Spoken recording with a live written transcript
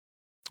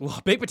Well,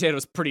 baked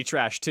potato's pretty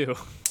trash, too.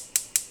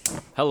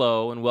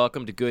 Hello, and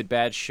welcome to Good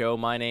Bad Show.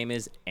 My name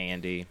is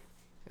Andy.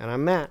 And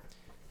I'm Matt.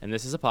 And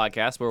this is a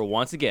podcast where,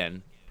 once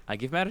again, I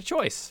give Matt a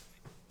choice.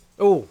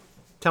 Oh,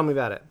 tell me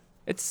about it.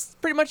 It's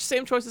pretty much the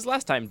same choice as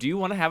last time. Do you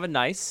want to have a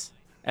nice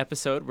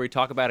episode where we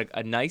talk about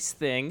a nice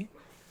thing,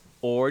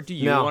 or do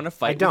you want to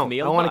fight with me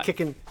a lot? I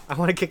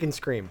want to kick and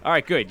scream. All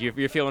right, good.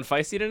 You're feeling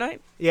feisty tonight?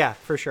 Yeah,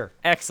 for sure.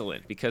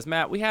 Excellent, because,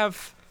 Matt, we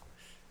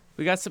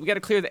got to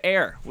clear the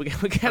air. We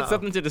got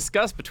something to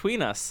discuss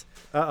between us.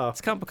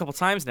 It's come up a couple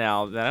times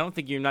now that I don't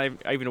think you're not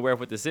even aware of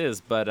what this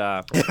is, but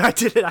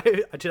did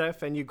I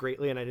offend you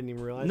greatly and I didn't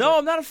even realize? No,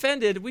 I'm not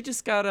offended. We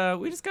just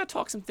gotta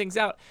talk some things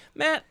out.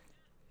 Matt,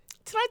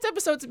 tonight's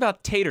episode's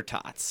about tater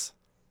tots.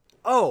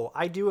 Oh,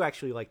 I do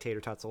actually like tater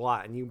tots a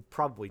lot, and you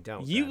probably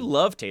don't. You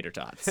love tater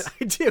tots.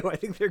 I do. I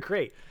think they're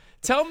great.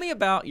 Tell me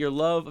about your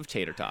love of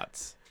tater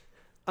tots.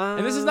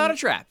 And this is not a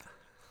trap.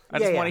 I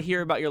just want to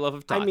hear about your love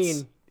of tots. I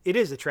mean, it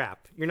is a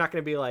trap. You're not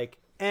going to be like,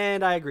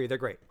 and I agree, they're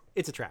great.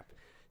 It's a trap.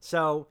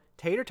 So,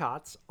 tater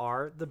tots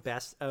are the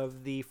best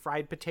of the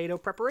fried potato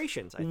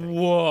preparations, I think.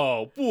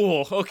 Whoa,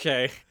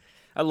 okay.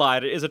 I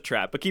lied. It is a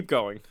trap, but keep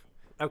going.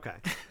 Okay.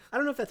 I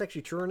don't know if that's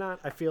actually true or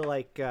not. I feel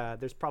like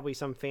there's probably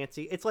some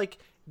fancy. It's like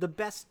the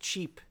best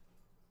cheap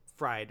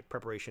fried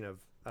preparation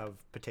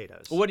of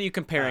potatoes. What are you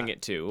comparing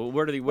it to?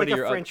 What are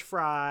your French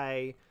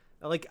fry?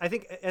 Like I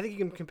think you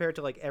can compare it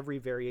to like every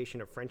variation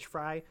of French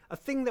fry, a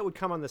thing that would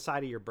come on the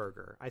side of your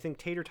burger. I think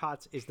tater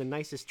tots is the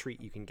nicest treat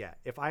you can get.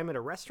 If I'm at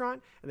a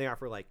restaurant and they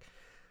offer like,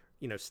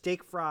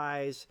 steak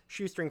fries,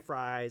 shoestring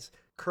fries,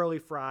 curly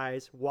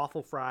fries,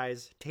 waffle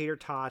fries, tater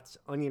tots,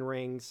 onion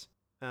rings.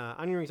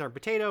 Onion rings aren't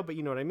potato, but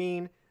you know what I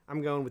mean.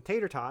 I'm going with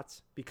tater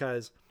tots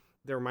because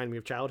they remind me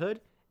of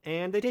childhood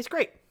and they taste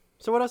great.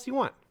 So what else do you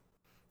want?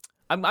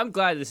 I'm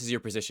glad this is your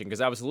position because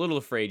I was a little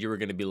afraid you were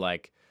going to be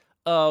like,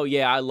 oh,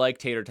 yeah, I like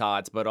tater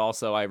tots, but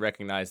also I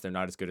recognize they're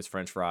not as good as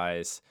French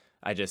fries.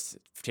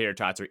 Tater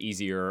tots are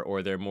easier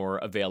or they're more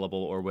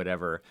available or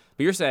whatever.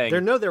 But you're saying...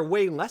 They're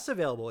way less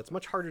available. It's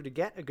much harder to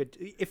get a good...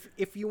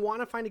 If you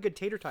want to find a good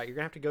tater tot, you're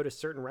going to have to go to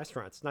certain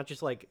restaurants, not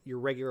just like your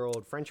regular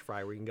old French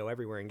fry where you can go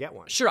everywhere and get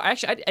one. Sure.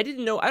 Actually, I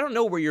didn't know... I don't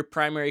know where your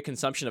primary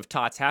consumption of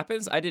tots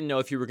happens. I didn't know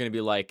if you were going to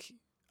be like...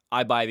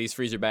 I buy these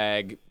freezer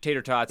bag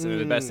tater tots and they're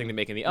the best thing to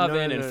make in the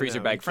oven, and freezer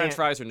bag French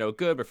fries are no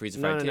good, but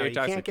freezer fried tater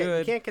tots are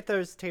good. You can't get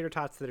those tater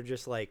tots that are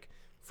just like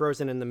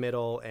frozen in the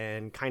middle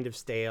and kind of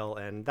stale,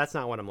 and that's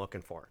not what I'm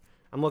looking for.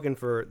 I'm looking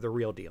for the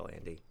real deal,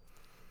 Andy.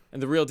 And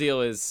the real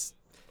deal is,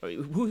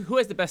 who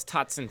has the best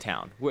tots in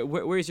town?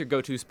 Where's your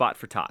go-to spot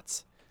for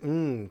tots?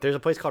 There's a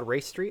place called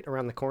Race Street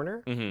around the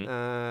corner.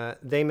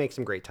 Mm-hmm. They make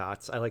some great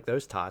tots. I like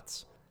those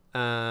tots.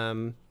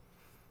 I'm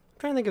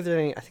trying to think if there's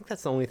any. I think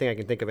that's the only thing I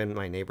can think of in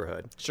my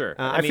neighborhood. Sure.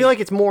 I feel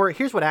like it's more.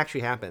 Here's what actually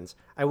happens.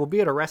 I will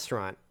be at a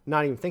restaurant,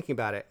 not even thinking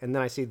about it, and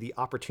then I see the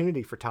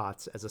opportunity for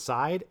tots as a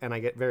side, and I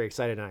get very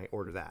excited and I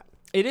order that.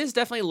 It is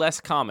definitely less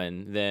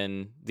common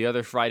than the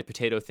other fried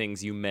potato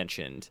things you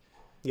mentioned.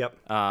 Yep.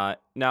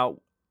 Now,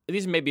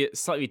 these may be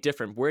slightly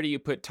different. Where do you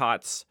put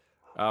tots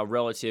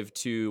relative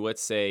to,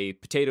 let's say,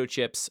 potato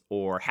chips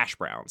or hash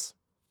browns?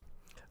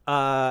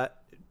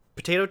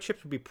 Potato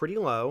chips would be pretty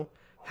low.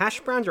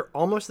 Hash browns are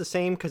almost the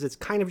same because it's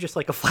kind of just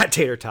like a flat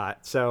tater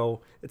tot.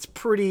 So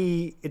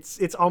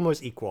it's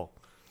almost equal.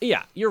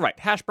 Yeah, you're right.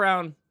 Hash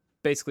brown,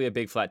 basically a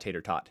big flat tater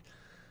tot.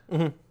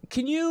 Mm-hmm.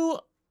 Can you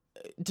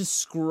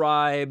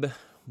describe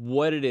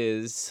what it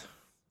is,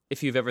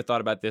 if you've ever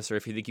thought about this or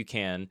if you think you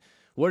can,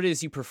 what it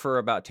is you prefer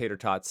about tater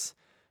tots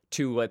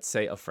to, let's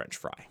say, a French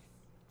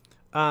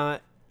fry?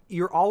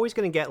 You're always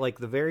going to get like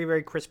the very,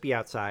 very crispy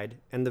outside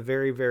and the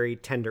very, very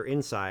tender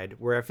inside,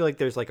 where I feel like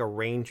there's like a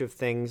range of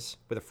things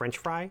with a French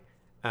fry.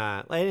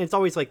 And it's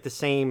always like the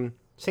same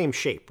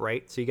shape,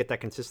 right? So you get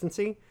that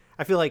consistency.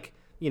 I feel like,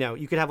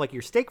 you could have like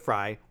your steak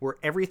fry where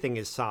everything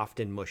is soft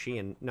and mushy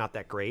and not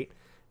that great.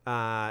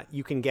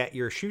 You can get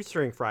your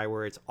shoestring fry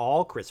where it's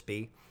all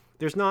crispy.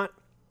 There's not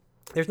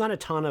a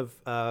ton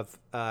of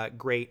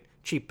great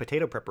cheap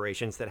potato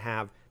preparations that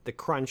have the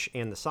crunch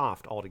and the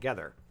soft all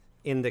together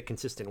in the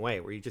consistent way,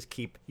 where you just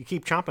keep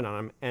chomping on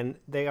them, and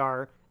they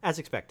are as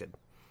expected.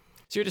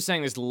 So you're just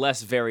saying there's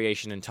less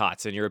variation in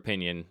tots, in your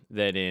opinion,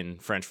 than in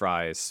French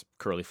fries,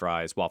 curly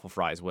fries, waffle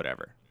fries,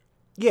 whatever.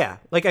 Yeah,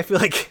 like I feel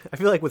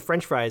like with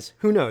French fries,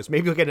 who knows?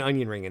 Maybe you'll get an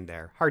onion ring in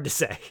there. Hard to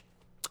say.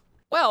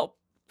 Well,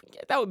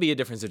 that would be a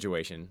different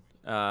situation.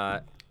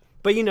 But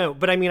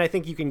I mean, I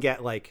think you can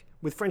get like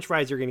with French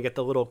fries, you're going to get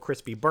the little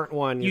crispy burnt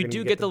one. You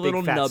do get the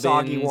little nubbins.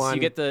 Soggy one.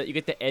 You get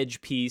the edge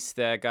piece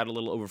that got a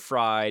little over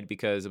fried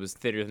because it was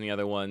thinner than the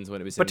other ones when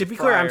it was. But to be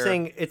clear, I'm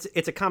saying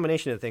it's a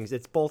combination of things.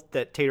 It's both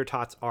that tater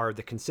tots are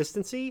the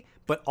consistency,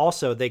 but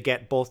also they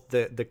get both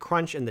the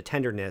crunch and the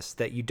tenderness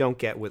that you don't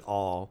get with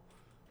all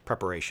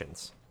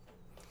preparations.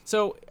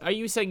 So, are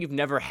you saying you've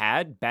never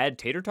had bad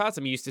tater tots?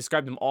 I mean, you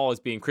described them all as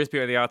being crispy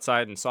on the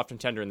outside and soft and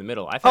tender in the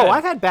middle.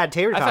 I've had bad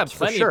tater tots. I've had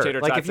plenty for sure. of tater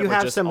tots like if you that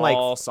have were just some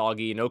all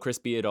soggy, no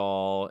crispy at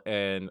all.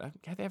 And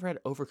have they ever had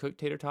overcooked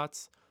tater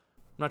tots?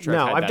 I'm not sure.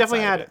 No, I've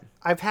definitely had.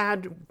 I've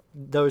had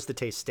those that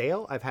taste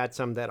stale. I've had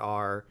some that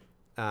are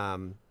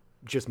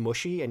just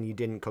mushy and you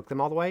didn't cook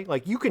them all the way,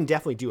 like you can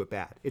definitely do it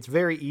bad. It's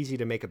very easy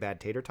to make a bad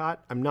tater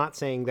tot. I'm not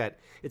saying that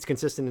it's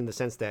consistent in the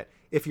sense that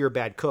if you're a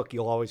bad cook,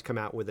 you'll always come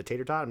out with a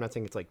tater tot. I'm not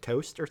saying it's like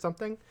toast or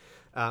something.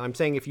 I'm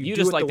saying if you do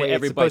just it like the way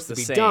it's supposed to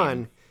be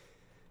done.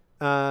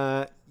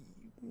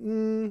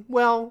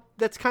 Well,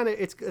 that's kind of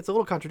it's a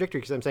little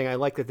contradictory because I'm saying I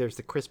like that there's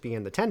the crispy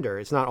and the tender.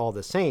 It's not all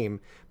the same,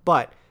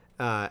 but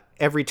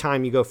every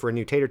time you go for a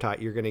new tater tot,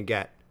 you're going to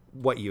get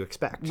what you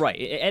expect. Right.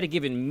 At a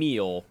given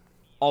meal,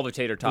 all the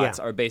tater tots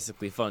are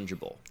basically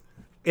fungible.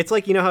 It's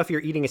like, you know how if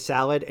you're eating a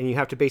salad and you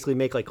have to basically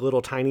make like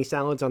little tiny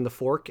salads on the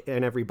fork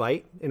in every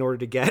bite in order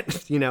to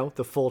get, you know,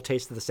 the full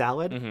taste of the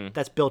salad?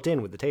 That's built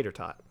in with the tater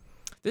tot.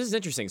 This is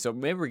interesting. So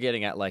maybe we're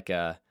getting at like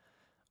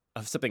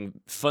of something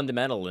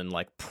fundamental and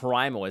like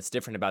primal. It's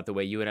different about the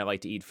way you and I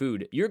like to eat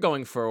food. You're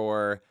going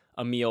for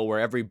a meal where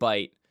every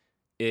bite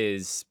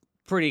is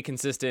pretty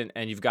consistent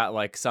and you've got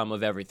like some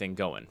of everything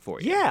going for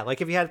you. Yeah,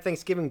 like if you had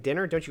Thanksgiving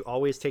dinner, don't you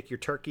always take your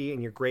turkey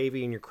and your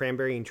gravy and your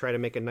cranberry and try to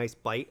make a nice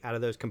bite out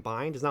of those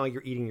combined? It's not like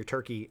you're eating your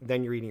turkey,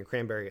 then you're eating your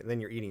cranberry, and then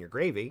you're eating your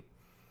gravy.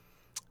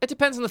 It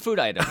depends on the food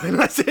item.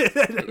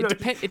 It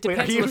depends Wait,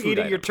 are you on the food eating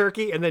item. your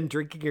turkey and then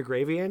drinking your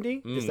gravy,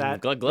 Andy? Is that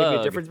glug, maybe a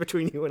glug. difference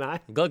between you and I?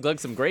 Glug glug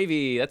some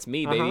gravy. That's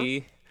me,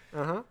 baby.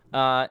 No,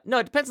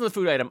 it depends on the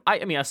food item.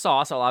 I mean, a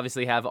sauce I'll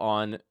obviously have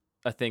on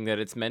a thing that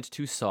it's meant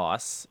to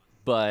sauce,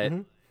 but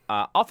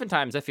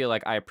oftentimes I feel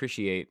like I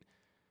appreciate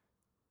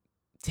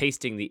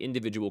tasting the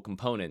individual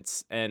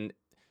components, and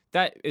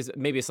that is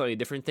maybe a slightly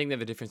different thing than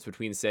the difference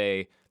between,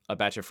 say, a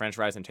batch of French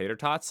fries and tater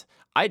tots.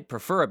 I'd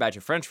prefer a batch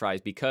of French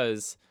fries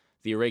because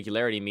the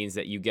irregularity means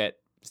that you get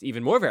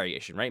even more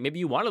variation, right? Maybe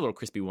you want a little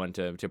crispy one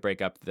to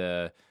break up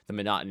the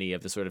monotony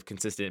of the sort of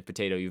consistent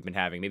potato you've been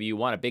having. Maybe you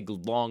want a big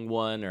long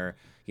one, or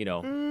you know,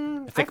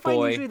 a thick I find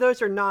boy. usually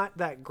those are not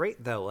that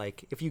great though.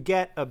 Like if you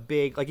get a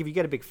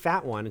big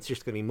fat one, it's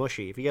just gonna be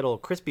mushy. If you get a little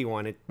crispy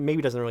one, it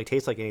maybe doesn't really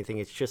taste like anything.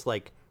 It's just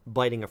like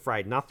biting a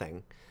fried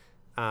nothing.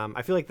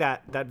 I feel like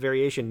that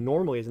variation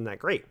normally isn't that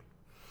great.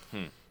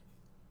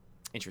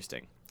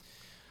 Interesting.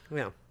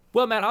 Yeah.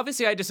 Well, Matt,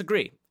 obviously I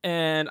disagree,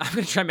 and I'm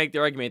going to try and make the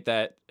argument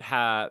that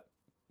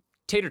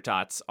tater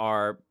tots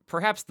are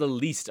perhaps the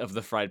least of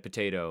the fried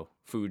potato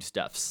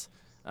foodstuffs.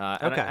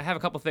 And Okay. I have a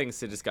couple things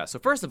to discuss. So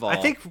first of all, I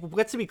think,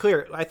 let's be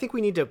clear, I think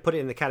we need to put it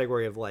in the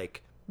category of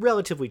like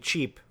relatively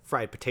cheap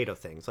fried potato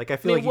things. Like I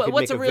feel like you could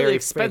what's make a a really very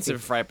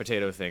expensive fried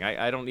potato thing?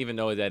 I don't even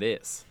know what that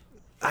is.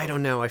 I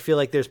don't know. I feel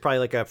like there's probably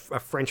like a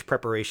French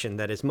preparation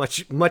that is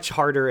much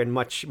harder and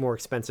much more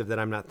expensive that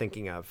I'm not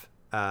thinking of.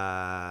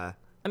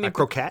 I mean,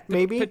 croquette,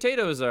 maybe?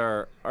 Potatoes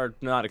are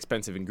not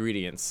expensive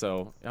ingredients,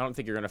 so I don't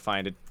think you're going to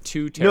find it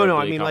too terribly No,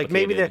 I mean, like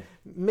complicated.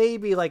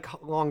 maybe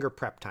like longer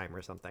prep time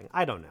or something.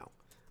 I don't know.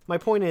 My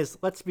point is,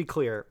 let's be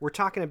clear. We're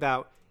talking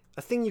about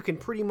a thing you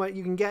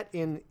can get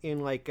in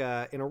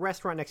a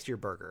restaurant next to your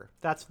burger.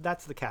 That's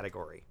the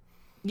category.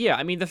 Yeah,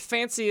 I mean, the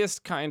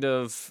fanciest kind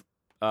of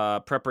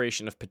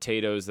preparation of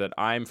potatoes that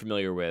I'm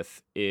familiar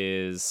with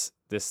is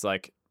this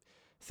like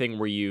thing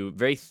where you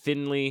very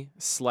thinly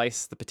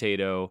slice the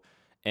potato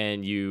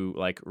and you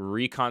like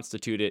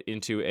reconstitute it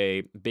into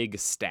a big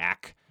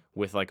stack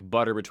with like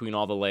butter between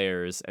all the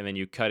layers, and then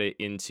you cut it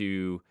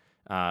into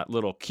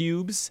little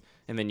cubes,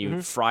 and then you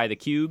fry the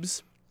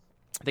cubes.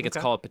 I think it's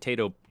called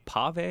potato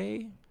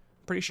pave.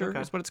 Pretty sure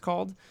is what it's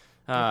called.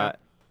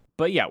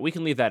 But yeah, we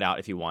can leave that out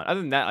if you want.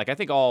 Other than that, like I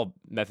think all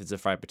methods of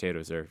fried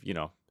potatoes are, you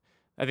know,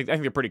 I think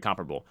they're pretty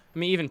comparable. I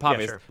mean, even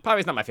pave. sure. Pave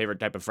is not my favorite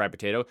type of fried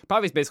potato.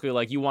 Pave is basically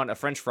like you want a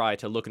French fry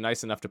to look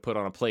nice enough to put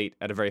on a plate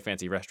at a very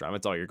fancy restaurant.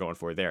 That's all you're going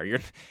for there.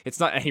 It's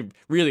not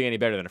really any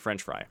better than a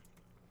French fry.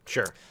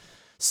 Sure.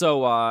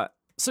 So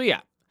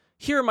yeah,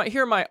 here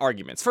are my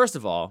arguments. First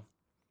of all,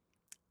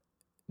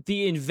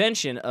 the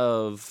invention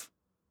of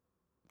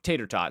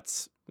tater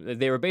tots,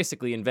 they were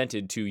basically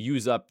invented to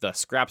use up the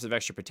scraps of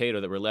extra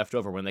potato that were left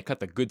over when they cut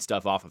the good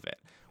stuff off of it.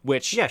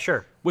 Which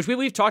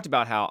we've talked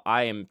about how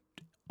I am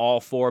all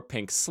for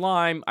pink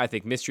slime. I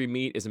think mystery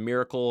meat is a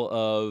miracle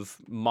of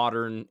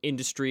modern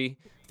industry.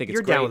 I think You're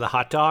it's great. down with a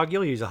hot dog.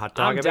 You'll use a hot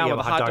dog. I'm I bet down you have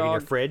with a hot dog in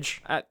your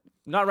fridge.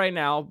 Not right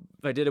now.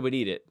 If I did, I would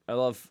eat it. I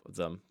love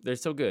them. They're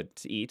so good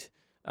to eat.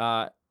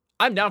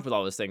 I'm down with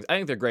all those things. I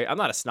think they're great. I'm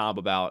not a snob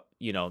about,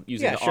 you know,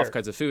 using the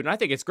offcuts of food. And I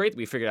think it's great that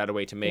we figured out a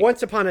way to make...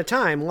 Once upon a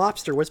time,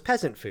 lobster was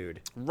peasant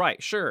food.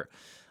 Right, sure.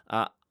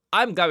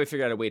 I'm glad we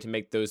figured out a way to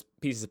make those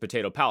pieces of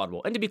potato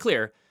palatable. And to be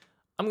clear,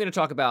 I'm going to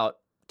talk about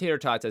tater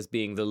tots as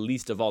being the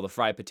least of all the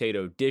fried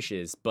potato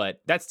dishes,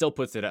 but that still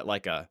puts it at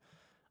like a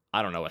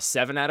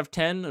 7 out of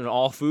 10 in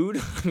all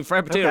food.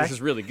 Fried potatoes is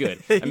really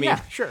good. I mean,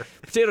 yeah, sure.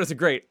 Potatoes are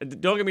great.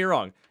 Don't get me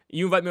wrong.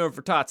 You invite me over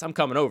for tots, I'm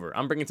coming over.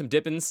 I'm bringing some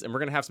dippins, and we're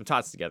going to have some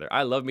tots together.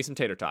 I love me some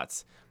tater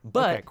tots.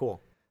 But okay,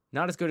 cool.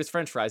 Not as good as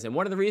French fries. And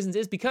one of the reasons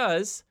is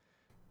because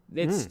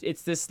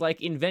it's this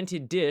like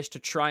invented dish to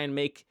try and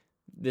make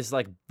this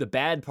like the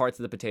bad parts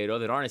of the potato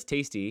that aren't as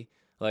tasty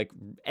like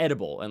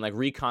edible and like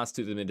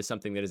reconstitute them into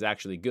something that is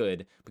actually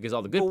good, because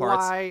all the good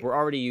parts were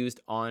already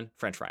used on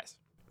French fries.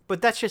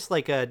 But that's just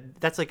like a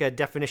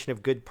definition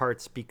of good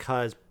parts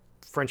because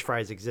French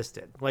fries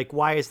existed. Like,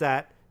 why is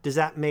that does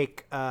that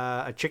make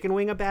a chicken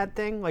wing a bad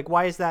thing? Like,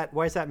 why is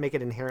that make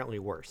it inherently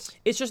worse?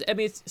 It's just, I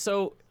mean,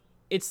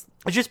 it's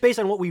just based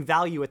on what we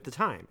value at the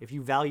time. If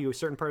you value a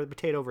certain part of the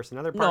potato versus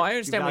another part, no, I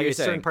understand what you're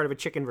saying. A certain part of a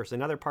chicken versus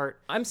another part.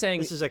 I'm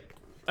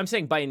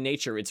saying by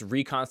nature, its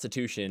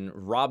reconstitution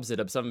robs it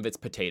of some of its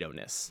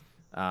potato-ness.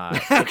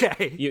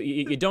 Okay.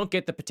 You don't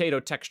get the potato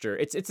texture.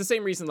 It's the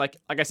same reason, like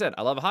I said,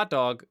 I love a hot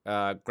dog,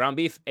 ground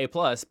beef A+,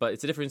 but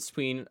it's the difference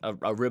between a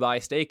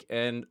ribeye steak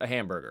and a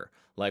hamburger.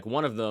 Like,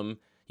 one of them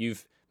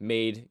you've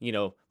made,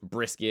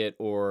 brisket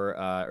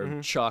or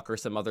chuck or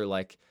some other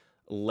like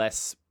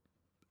less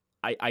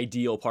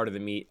ideal part of the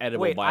meat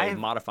edible by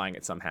modifying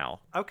it somehow.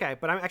 Okay,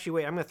 but I'm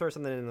going to throw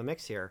something in the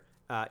mix here.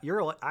 I'm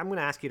going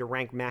to ask you to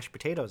rank mashed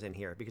potatoes in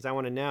here because I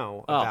want to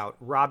know about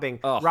robbing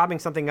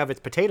something of its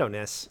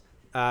potato-ness.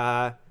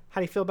 How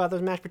do you feel about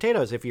those mashed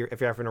potatoes if you're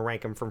ever going to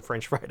rank them from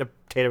French fry to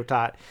potato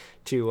tot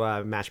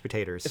to mashed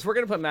potatoes? If we're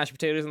going to put mashed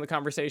potatoes in the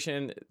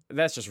conversation,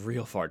 that's just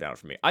real far down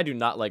for me. I do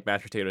not like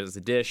mashed potatoes as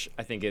a dish.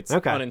 I think it's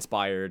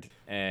uninspired,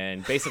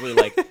 and basically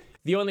like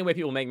the only way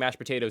people make mashed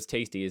potatoes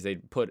tasty is they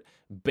put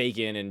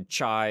bacon and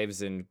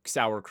chives and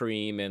sour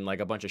cream and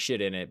like a bunch of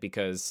shit in it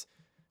because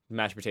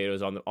mashed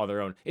potatoes on their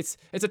own. It's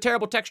a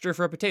terrible texture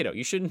for a potato.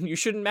 You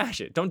shouldn't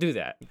mash it. Don't do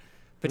that.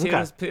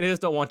 Potatoes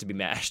don't want to be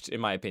mashed, in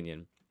my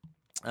opinion.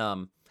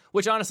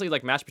 Which honestly,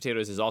 like, mashed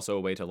potatoes is also a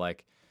way to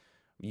like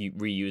you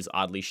reuse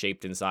oddly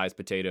shaped and sized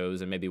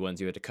potatoes and maybe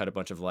ones you had to cut a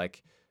bunch of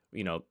like,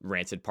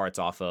 rancid parts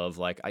off of.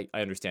 Like, I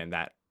understand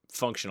that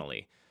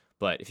functionally,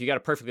 but if you got a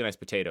perfectly nice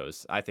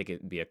potatoes, I think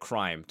it'd be a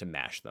crime to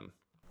mash them.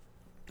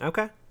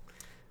 Okay.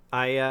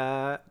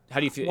 How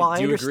do you feel? Well,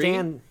 do you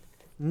agree?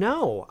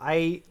 No,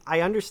 I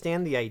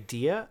understand the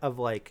idea of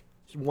like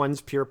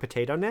one's pure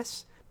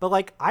potato-ness, but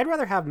like I'd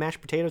rather have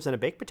mashed potatoes than a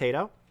baked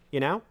potato.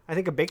 I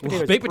think a baked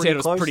potato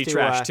is pretty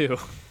trash too.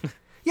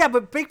 Yeah,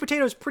 but baked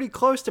potato is pretty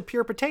close to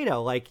pure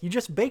potato. Like, you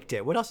just baked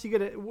it. What else are you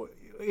gonna?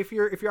 If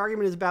your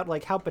argument is about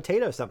like how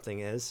potato something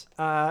is,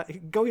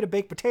 go eat a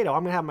baked potato.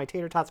 I'm gonna have my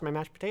tater tots and my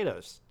mashed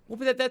potatoes. Well,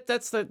 but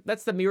that's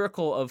the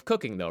miracle of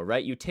cooking, though,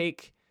 right? You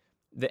take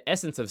the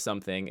essence of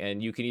something,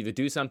 and you can either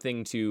do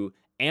something to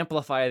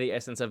amplify the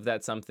essence of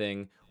that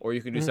something, or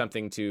you can do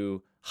something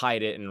to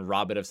hide it and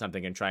rob it of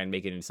something and try and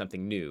make it into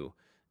something new.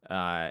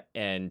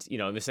 And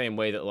in the same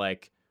way that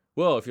like,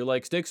 well, if you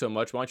like steak so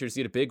much, why don't you just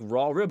eat a big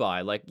raw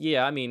ribeye? Like,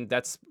 yeah, I mean,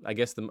 that's, I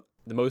guess, the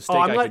most steak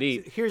I could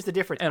eat. Here's the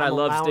difference. And I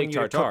love steak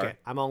tartare.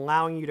 I'm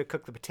allowing you to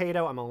cook the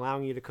potato. I'm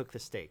allowing you to cook the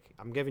steak.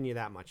 I'm giving you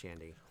that much,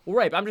 Andy. Well,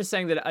 right, but I'm just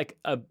saying that like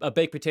a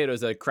baked potato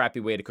is a crappy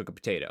way to cook a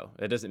potato.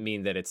 That doesn't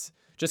mean that it's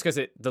just because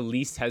the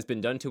least has been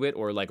done to it,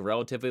 or like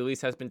relatively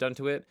least has been done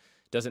to it,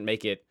 doesn't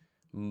make it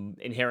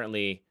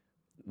inherently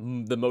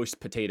the most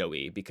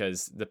potato-y,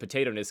 because the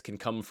potato-ness can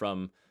come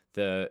from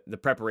the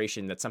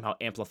preparation that somehow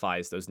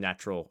amplifies those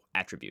natural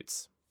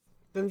attributes.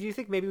 Then do you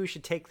think maybe we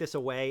should take this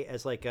away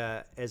as like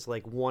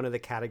one of the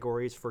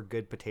categories for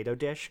good potato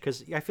dish?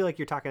 Because I feel like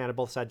you're talking out of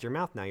both sides of your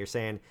mouth now. You're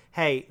saying,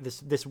 hey,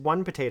 this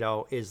one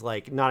potato is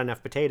like not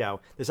enough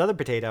potato. This other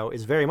potato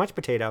is very much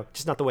potato,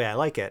 just not the way I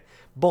like it.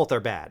 Both are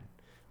bad.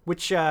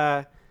 Which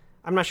I'm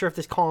not sure if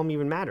this column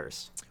even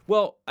matters.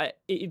 Well,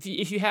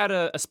 if you had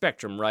a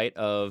spectrum, right,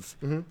 of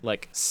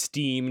like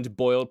steamed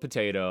boiled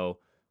potato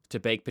to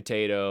baked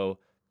potato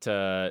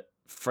to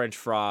French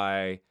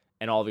fry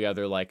and all the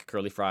other like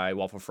curly fry,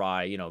 waffle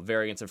fry,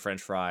 variants of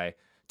French fry,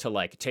 to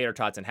like tater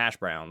tots and hash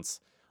browns,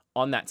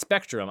 on that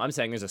spectrum, I'm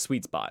saying there's a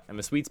sweet spot. And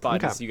the sweet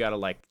spot is you got to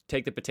like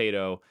take the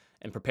potato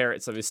and prepare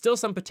it so there's still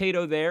some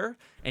potato there,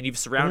 and you've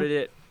surrounded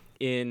it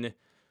in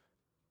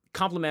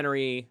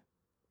complementary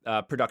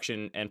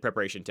production and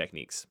preparation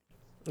techniques.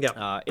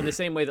 Yeah. In the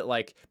same way that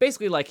like,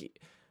 basically like,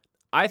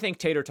 I think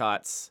tater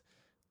tots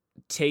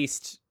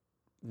taste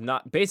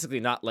not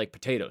like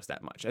potatoes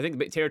that much. I think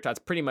tater tots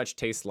pretty much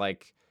taste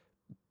like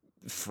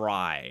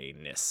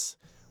fryness,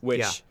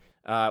 which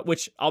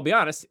I'll be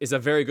honest is a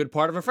very good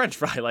part of a French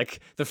fry.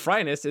 Like, the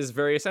fryness is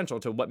very essential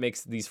to what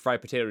makes these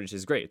fried potato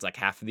dishes great. It's like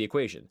half of the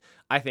equation.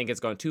 I think it's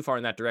gone too far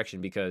in that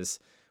direction because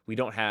we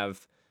don't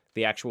have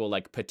the actual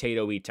like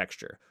potato-y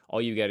texture.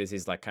 All you get is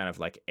these like kind of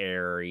like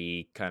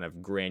airy kind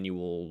of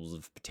granules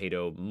of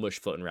potato mush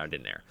floating around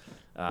in there.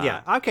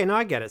 Yeah. Okay. No,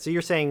 I get it. So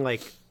you're saying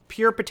like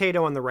pure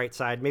potato on the right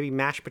side, maybe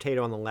mashed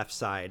potato on the left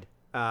side.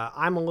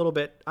 I'm a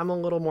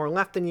little more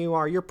left than you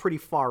are. You're pretty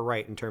far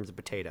right in terms of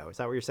potato. Is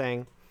that what you're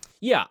saying?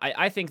 Yeah,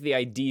 I think the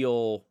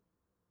ideal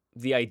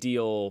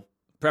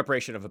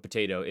preparation of a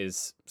potato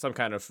is some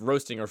kind of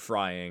roasting or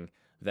frying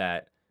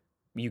that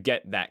you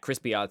get that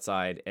crispy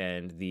outside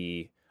and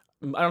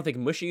I don't think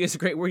mushy is a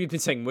great word. You've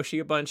been saying mushy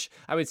a bunch.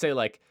 I would say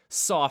like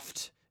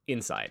soft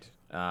inside.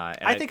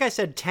 I think I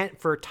said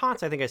for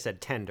tots. I think I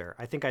said tender.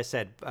 I think I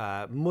said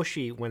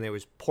mushy when it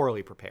was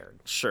poorly prepared.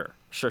 Sure.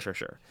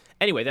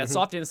 Anyway, that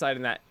soft inside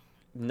and that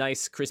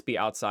nice crispy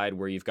outside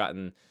where you've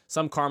gotten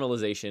some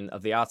caramelization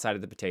of the outside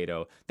of the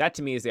potato. That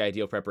to me is the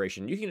ideal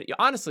preparation. You can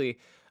honestly,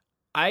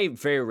 I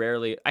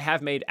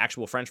have made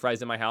actual French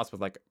fries in my house with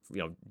like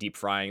deep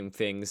frying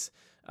things.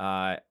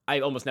 I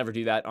almost never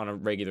do that on a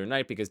regular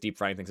night because deep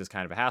frying things is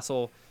kind of a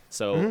hassle.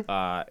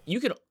 So you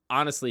could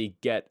honestly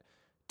get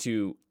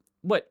to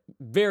what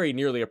very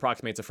nearly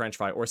approximates a French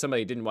fry, or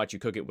somebody who didn't watch you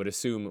cook it would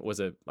assume was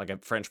a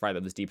French fry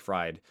that was deep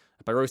fried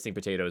by roasting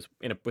potatoes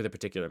with a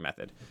particular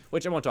method,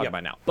 which I won't talk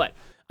about now. But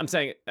I'm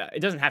saying it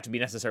doesn't have to be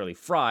necessarily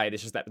fried.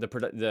 It's just that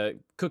the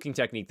cooking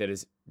technique that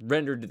is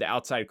rendered the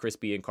outside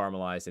crispy and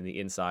caramelized and the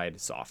inside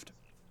soft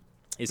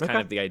is kind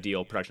of the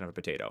ideal production of a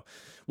potato.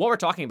 While we're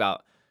talking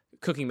about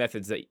cooking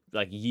methods that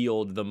like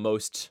yield the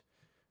most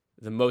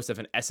of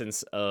an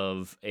essence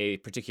of a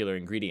particular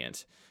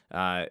ingredient,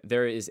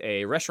 there is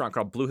a restaurant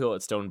called Blue Hill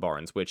at Stone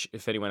Barns, which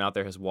if anyone out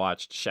there has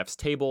watched Chef's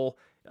Table,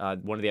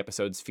 one of the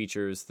episodes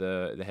features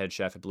the head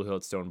chef at Blue Hill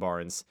at Stone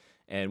Barns,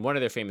 and one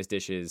of their famous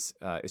dishes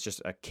is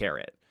just a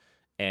carrot.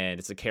 And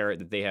it's a carrot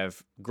that they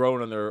have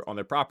grown on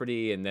their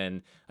property, and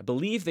then I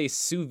believe they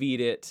sous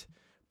vide it,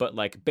 but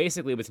like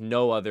basically with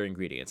no other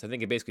ingredients. I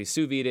think they basically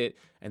sous vide it,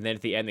 and then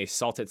at the end they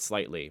salt it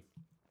slightly.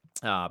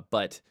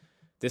 But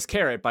this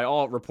carrot, by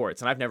all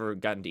reports, and I've never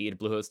gotten to eat at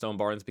Blue Hill at Stone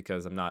Barns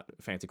because I'm not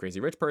a fancy,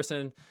 crazy rich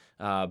person,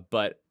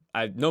 but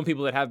I've known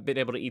people that have been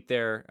able to eat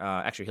there.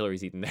 Actually,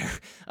 Hillary's eaten there.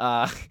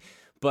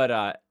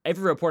 But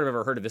every report I've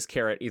ever heard of this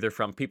carrot, either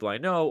from people I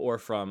know or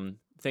from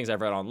things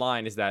I've read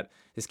online, is that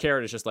this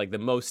carrot is just like the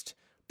most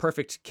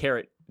perfect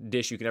carrot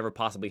dish you can ever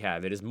possibly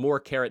have. It is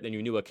more carrot than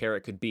you knew a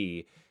carrot could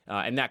be,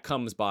 and that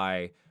comes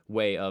by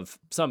way of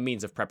some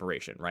means of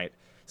preparation, right?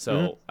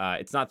 So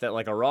it's not that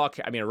like a raw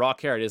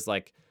carrot is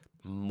like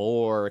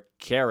more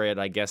carrot,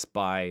 I guess,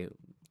 by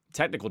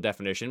technical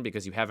definition,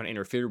 because you haven't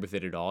interfered with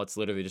it at all. It's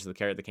literally just the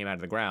carrot that came out of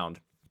the ground.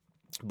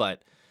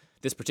 But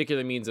this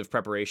particular means of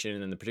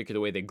preparation and the particular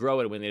way they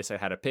grow it, when they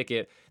decide how to pick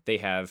it, they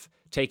have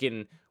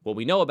taken what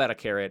we know about a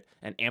carrot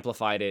and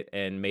amplified it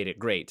and made it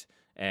great.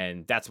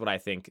 And that's what I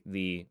think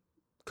the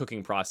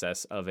cooking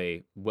process of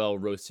a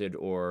well-roasted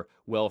or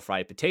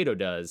well-fried potato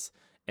does.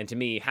 And to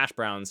me, hash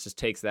browns just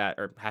takes that,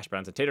 or hash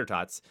browns and tater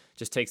tots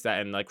just takes that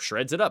and like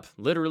shreds it up,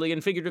 literally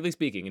and figuratively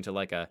speaking, into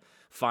like a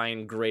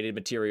fine grated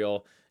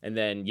material. And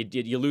then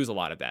you lose a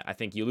lot of that. I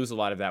think you lose a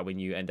lot of that when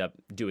you end up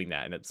doing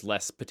that, and it's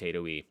less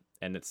potato-y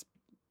and it's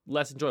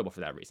less enjoyable for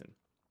that reason.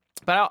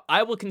 But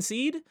I will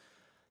concede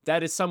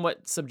that is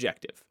somewhat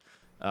subjective,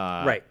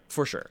 right?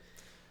 For sure.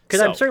 Because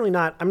I'm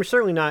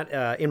certainly not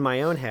in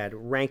my own head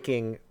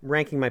ranking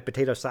my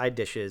potato side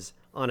dishes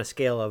on a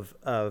scale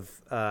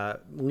of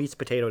least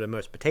potato to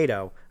most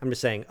potato. I'm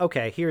just saying,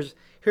 okay, here's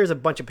a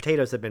bunch of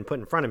potatoes that have been put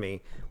in front of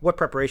me. What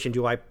preparation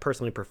do I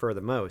personally prefer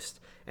the most?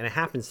 And it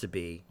happens to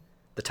be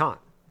the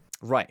tot.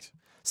 Right.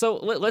 So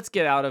let's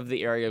get out of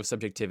the area of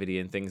subjectivity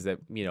and things that,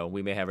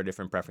 we may have our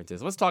different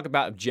preferences. Let's talk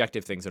about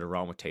objective things that are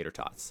wrong with tater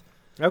tots.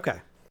 Okay.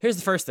 Here's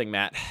the first thing,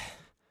 Matt.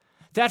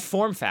 That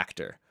form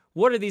factor.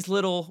 What are these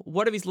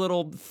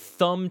little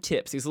thumb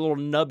tips, these little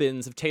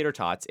nubbins of tater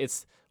tots?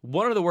 It's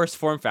one of the worst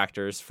form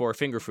factors for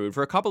finger food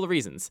for a couple of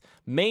reasons.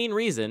 Main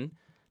reason,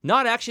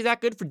 not actually that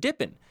good for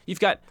dipping.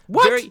 You've got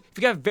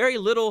very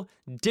little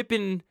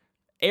dipping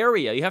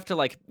area. You have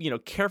to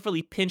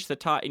carefully pinch the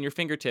tot in your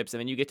fingertips,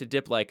 and then you get to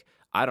dip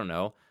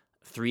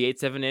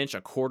 3/8 of an inch,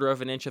 1/4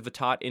 of an inch of the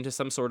tot into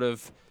some sort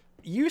of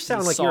You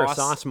sound like sauce. You're a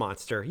sauce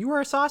monster. You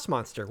are a sauce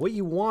monster. What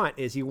you want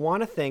is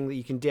a thing that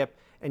you can dip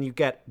and you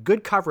get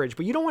good coverage,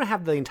 but you don't want to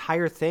have the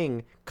entire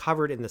thing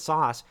covered in the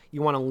sauce.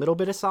 You want a little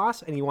bit of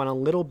sauce and you want a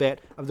little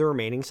bit of the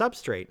remaining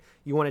substrate.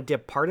 You want to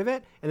dip part of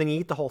it and then you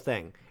eat the whole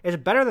thing. It's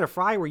better than a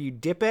fry where you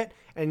dip it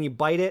and you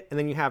bite it and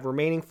then you have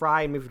remaining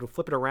fry and maybe you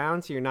flip it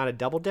around so you're not a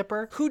double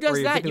dipper. Who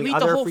does that? You eat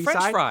the whole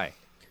French fry.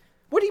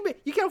 What do you mean?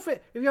 You can't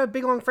fit. If you have a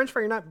big long French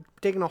fry, you're not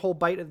taking a whole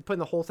bite and putting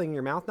the whole thing in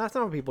your mouth. That's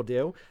not what people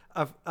do.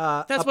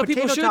 That's what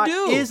people should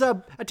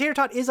do. A tater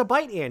tot is a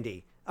bite,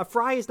 Andy. A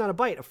fry is not a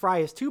bite. A fry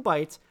is 2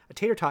 bites. A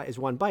tater tot is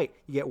 1 bite.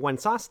 You get 1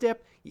 sauce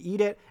dip, you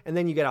eat it, and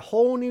then you get a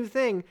whole new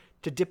thing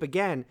to dip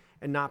again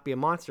and not be a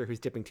monster who's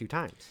dipping 2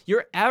 times.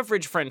 Your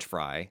average French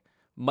fry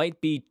might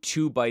be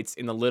 2 bites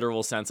in the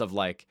literal sense of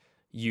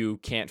you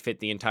can't fit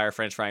the entire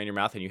French fry in your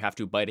mouth and you have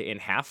to bite it in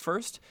half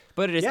first.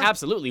 But it is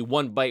absolutely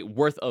 1 bite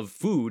worth of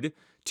food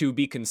to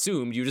be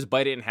consumed. You just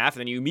bite it in half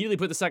and then you immediately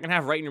put the second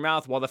half right in your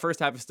mouth while the first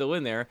half is still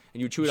in there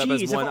and you chew it up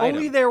as one item. If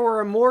only there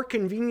were a more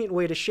convenient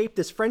way to shape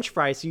this French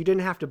fry so you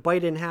didn't have to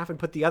bite it in half and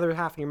put the other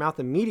half in your mouth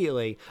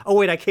immediately. Oh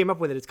wait, I came up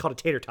with it. It's called a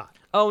tater tot.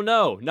 Oh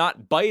no,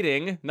 not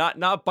biting.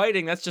 Not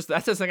biting. That's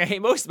the thing I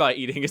hate most about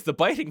eating is the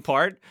biting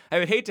part. I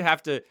would hate to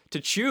have to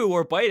chew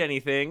or bite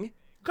anything.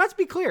 Let's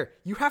be clear.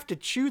 You have to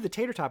chew the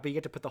tater tot, but you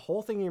get to put the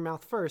whole thing in your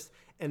mouth first,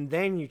 and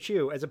then you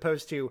chew, as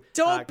opposed to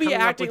don't be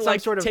acting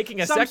like taking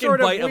a second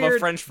bite of a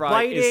French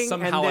fry is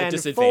somehow a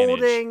disadvantage.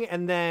 Folding,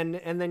 and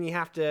then you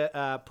have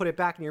to put it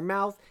back in your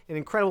mouth, an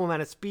incredible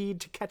amount of speed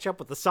to catch up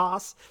with the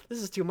sauce.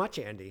 This is too much,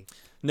 Andy.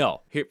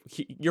 No,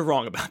 you're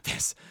wrong about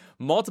this.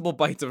 Multiple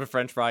bites of a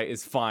French fry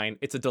is fine.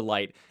 It's a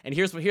delight. And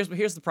here's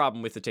the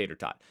problem with the tater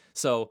tot.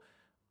 So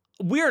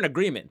we're in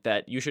agreement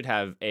that you should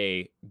have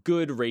a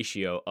good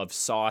ratio of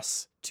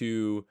sauce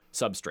to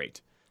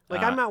substrate.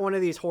 Like, I'm not one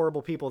of these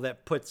horrible people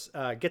that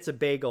gets a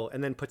bagel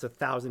and then puts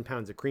 1,000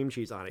 pounds of cream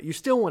cheese on it. You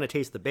still want to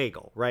taste the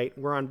bagel, right?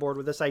 We're on board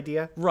with this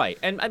idea? Right.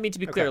 And I mean, to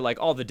be clear, like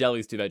all the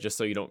delis do that just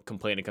so you don't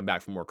complain and come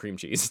back for more cream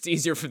cheese. It's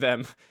easier for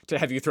them to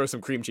have you throw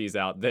some cream cheese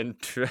out than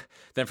for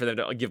them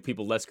to give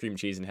people less cream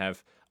cheese and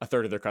have a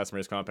third of their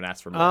customers come up and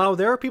ask for more. Oh,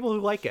 there are people who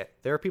like it.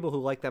 There are people who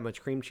like that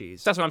much cream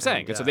cheese. That's what I'm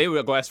saying. And so they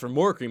would go ask for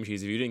more cream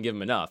cheese if you didn't give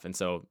them enough. And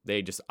so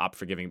they just opt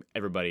for giving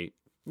everybody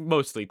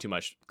mostly too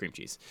much cream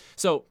cheese.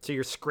 So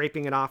you're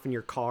scraping it off in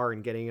your car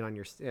and getting it on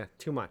your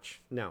too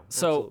much. No,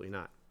 absolutely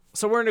not.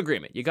 So we're in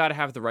agreement. You got to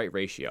have the right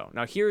ratio.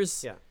 Now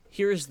here's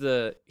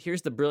the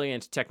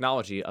brilliant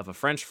technology of a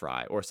French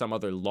fry or some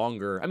other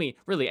longer. I mean,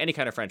 really any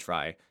kind of French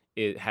fry.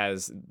 It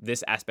has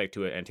this aspect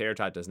to it, and Tater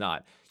Tot does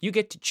not. You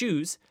get to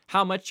choose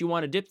how much you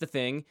want to dip the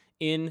thing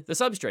in the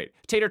substrate.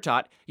 Tater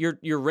Tot,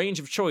 your range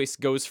of choice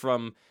goes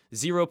from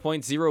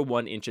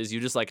 0.01 inches,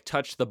 you just like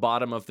touch the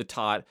bottom of the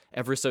tot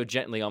ever so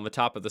gently on the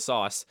top of the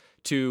sauce,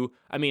 to,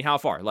 I mean, how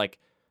far? Like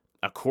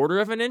a quarter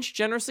of an inch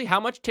generously?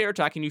 How much Tater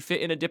Tot can you fit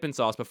in a dipping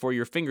sauce before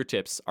your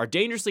fingertips are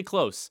dangerously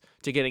close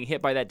to getting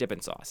hit by that dipping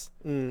sauce?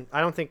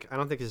 I don't think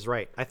this is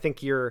right. I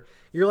think you're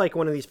like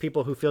one of these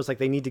people who feels like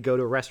they need to go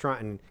to a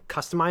restaurant and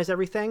customize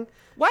everything.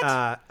 What?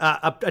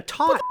 A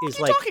tot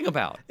is like, what are you talking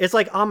about? It's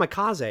like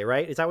omakase,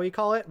 right? Is that what you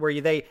call it?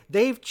 Where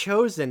they've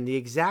chosen the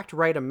exact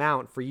right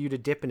amount for you to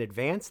dip in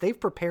advance. They've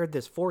prepared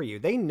this for you.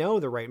 They know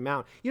the right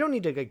amount. You don't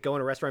need to go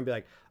in a restaurant and be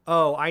like,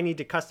 oh, I need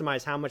to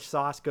customize how much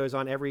sauce goes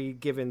on every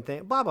given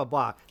thing, blah, blah,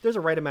 blah. There's a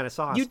right amount of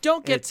sauce. You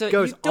don't get to...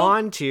 goes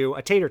on to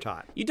a tater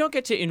tot. You don't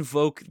get to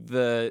invoke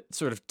the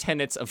sort of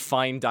tenets of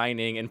fine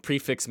dining and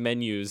prefix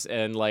menus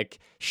and, like,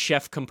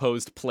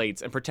 chef-composed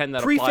plates and pretend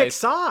that prefix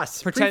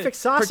sauce. Prefix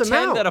sauce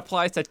amount. That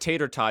applies to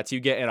tater tots you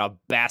get in a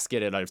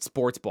basket at a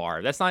sports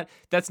bar. That's not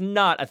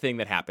a thing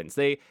that happens.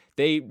 They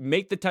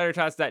make the tater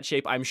tots that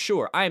shape, I'm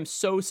sure. I am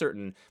so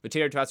certain the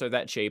tater tots are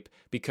that shape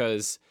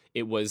because...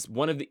 it was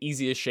one of the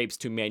easiest shapes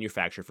to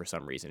manufacture for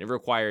some reason. It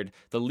required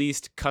the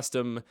least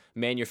custom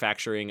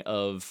manufacturing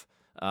of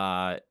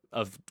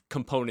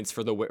components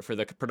for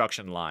the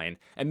production line.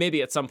 And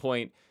maybe at some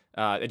point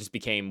it just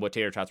became what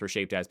tater tots were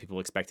shaped as. People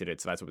expected it,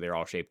 so that's what they were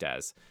all shaped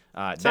as.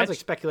 Sounds like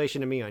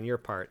speculation to me on your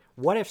part.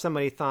 What if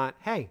somebody thought,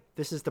 hey,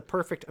 this is the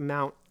perfect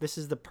amount, this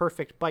is the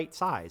perfect bite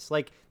size?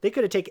 Like, they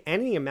could have taken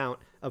any amount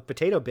of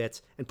potato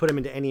bits and put them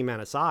into any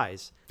amount of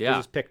size. Yeah. They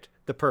just picked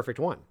the perfect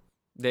one.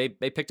 They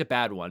picked a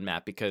bad one,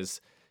 Matt, because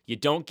you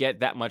don't get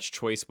that much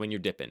choice when you're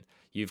dipping.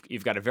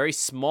 You've got a very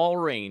small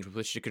range with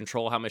which to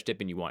control how much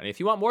dipping you want. And if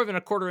you want more than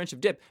a quarter inch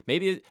of dip,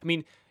 maybe, I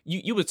mean,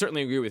 you would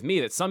certainly agree with me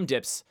that some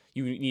dips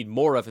you need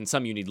more of and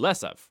some you need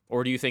less of.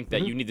 Or do you think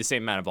that you need the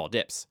same amount of all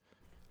dips?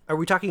 Are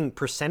we talking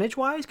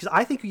percentage-wise? Because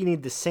I think you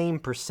need the same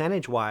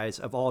percentage-wise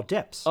of all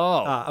dips.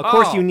 Of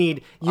course, you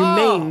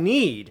may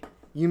need.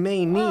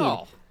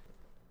 Oh.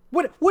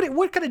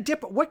 What kind of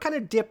dip? What kind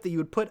of dip that you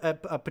would put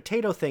a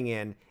potato thing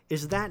in?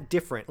 Is that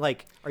different?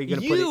 Like, are you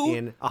going to put it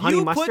in a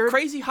honey mustard? You put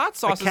crazy hot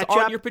sauces ketchup,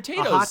 on your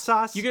potatoes. A hot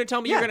sauce? You're going to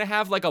tell me you're going to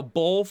have like a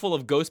bowl full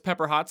of ghost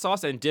pepper hot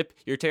sauce and dip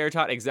your tater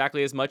tot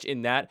exactly as much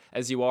in that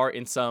as you are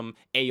in some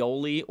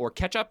aioli or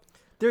ketchup?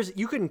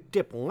 You can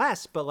dip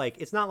less, but like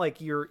it's not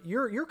like your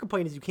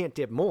complaint is you can't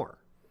dip more.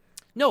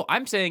 No,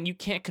 I'm saying you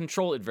can't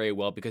control it very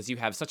well because you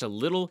have such a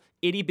little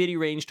itty bitty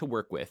range to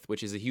work with,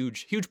 which is a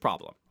huge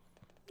problem.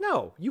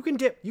 No, you can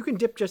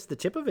dip just the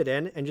tip of it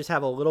in and just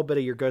have a little bit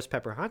of your ghost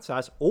pepper hot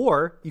sauce,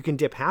 or you can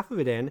dip half of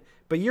it in.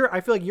 But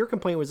I feel like your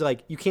complaint was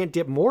like you can't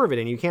dip more of it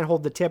in. You can't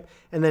hold the tip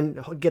and then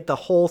get the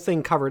whole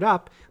thing covered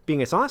up,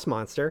 being a sauce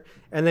monster,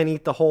 and then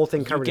eat the whole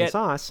thing covered in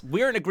sauce.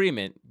 We're in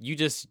agreement. You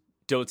just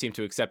don't seem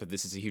to accept that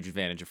this is a huge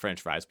advantage of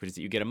French fries, because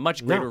you get a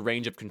much greater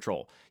range of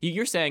control.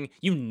 You're saying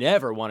you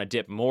never want to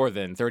dip more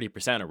than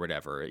 30% or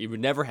whatever. It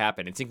would never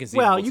happen. It's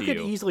inconceivable to you. Well,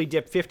 you could easily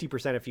dip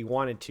 50% if you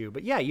wanted to,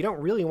 but yeah, you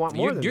don't really want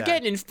more than that. You're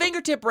getting in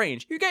fingertip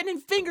range. You're getting in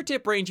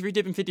fingertip range if you're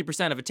dipping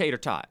 50% of a tater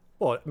tot.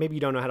 Well, maybe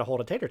you don't know how to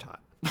hold a tater tot.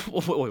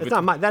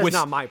 That is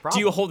not my problem.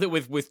 Do you hold it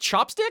with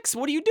chopsticks?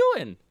 What are you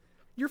doing?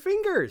 Your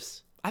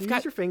fingers.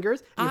 Use your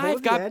fingers.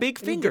 I've got big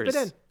fingers.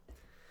 Dip it in.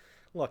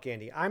 Look,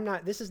 Andy,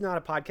 this is not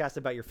a podcast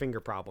about your finger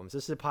problems.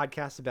 This is a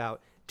podcast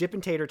about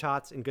dipping tater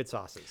tots in good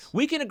sauces.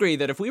 We can agree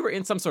that if we were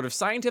in some sort of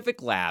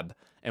scientific lab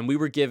and we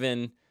were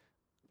given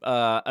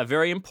a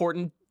very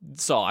important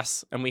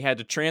sauce and we had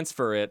to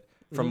transfer it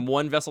from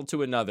one vessel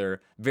to another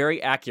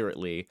very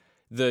accurately,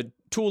 the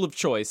tool of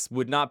choice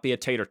would not be a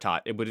tater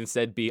tot. It would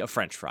instead be a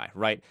French fry,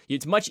 right?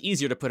 It's much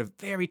easier to put a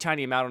very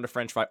tiny amount on a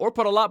French fry or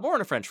put a lot more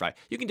on a French fry.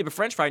 You can dip a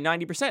French fry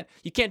 90%.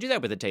 You can't do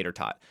that with a tater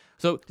tot.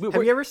 So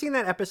have you ever seen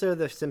that episode of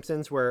The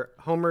Simpsons where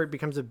Homer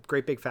becomes a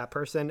great big fat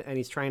person and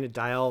he's trying to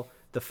dial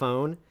the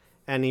phone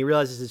and he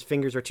realizes his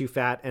fingers are too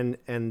fat and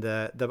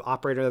the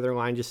operator of the other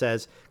line just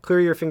says,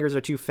 "Clearly your fingers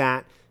are too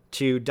fat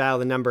to dial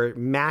the number,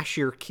 mash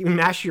your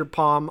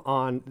palm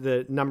on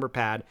the number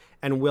pad,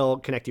 and we'll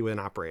connect you with an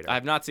operator." I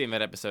have not seen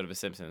that episode of The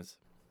Simpsons.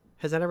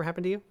 Has that ever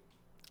happened to you?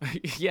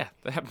 Yeah,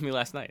 that happened to me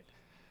last night.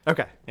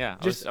 Okay. Yeah,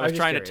 I was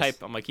trying to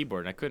type on my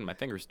keyboard and I couldn't. My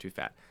fingers were too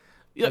fat.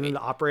 And then the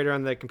operator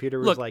on the computer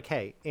was like,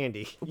 "Hey,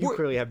 Andy, you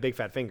clearly have big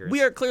fat fingers.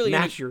 We are clearly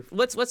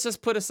let's let's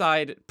just put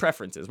aside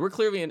preferences. We're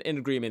clearly in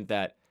agreement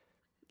that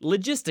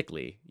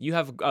logistically, you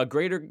have a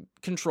greater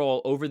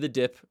control over the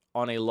dip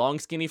on a long,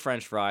 skinny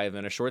French fry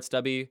than a short,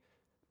 stubby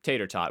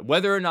tater tot.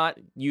 Whether or not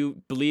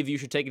you believe you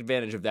should take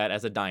advantage of that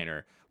as a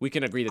diner, we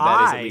can agree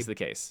that is at least the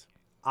case.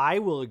 I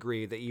will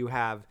agree that you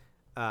have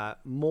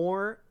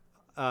more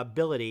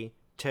ability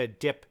to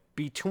dip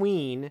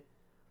between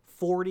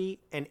 40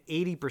 and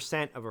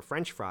 80% of a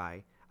French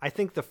fry. I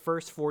think the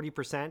first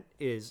 40%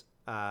 is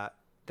a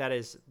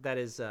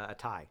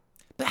tie.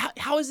 But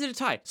how is it a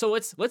tie? So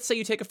let's say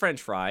you take a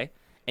French fry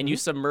and you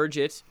submerge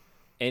it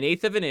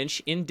 1/8 of an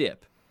inch in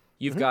dip.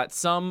 You've got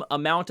some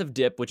amount of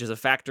dip, which is a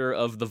factor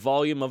of the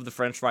volume of the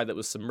French fry that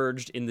was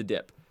submerged in the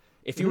dip.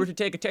 If you were to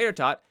take a tater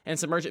tot and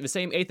submerge it the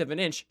same 1/8 of an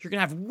inch, you're going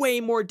to have way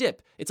more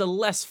dip. It's a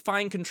less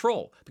fine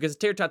control because a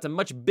tater tot's a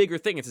much bigger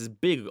thing. It's this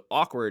big,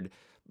 awkward,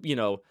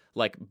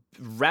 like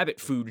rabbit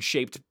food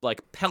shaped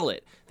like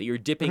pellet that you're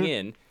dipping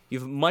in. You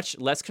have much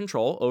less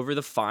control over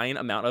the fine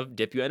amount of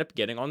dip you end up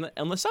getting on the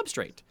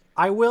substrate.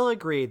 I will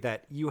agree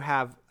that you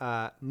have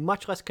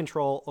much less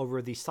control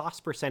over the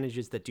sauce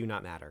percentages that do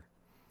not matter.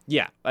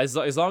 Yeah, as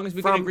long as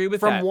we can agree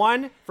with that. From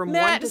 1 to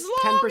 10%. As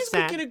long as we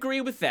can agree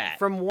with that.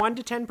 From 1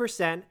 to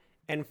 10%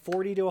 and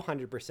 40 to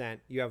 100%,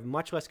 you have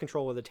much less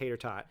control with the tater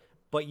tot,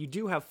 but you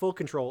do have full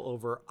control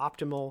over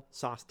optimal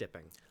sauce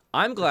dipping.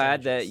 I'm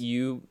glad that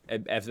you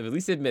have at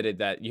least admitted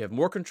that you have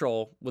more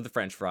control with the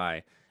French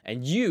fry,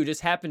 and you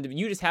just happen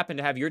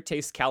to have your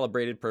taste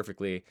calibrated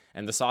perfectly,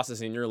 and the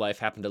sauces in your life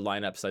happen to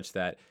line up such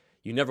that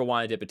you never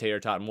want to dip a tater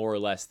tot more or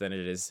less than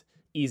it is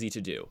easy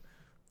to do.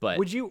 But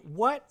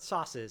what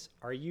sauces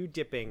are you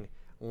dipping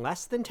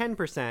less than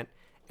 10%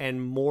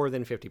 and more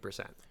than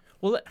 50%?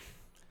 Well,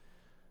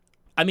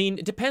 I mean,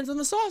 it depends on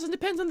the sauce and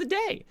depends on the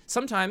day.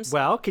 Sometimes.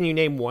 Well, can you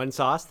name one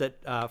sauce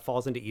that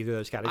falls into either of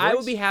those categories? I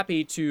would be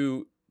happy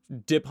to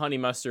dip honey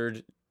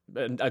mustard,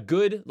 a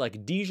good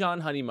like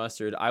Dijon honey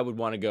mustard. I would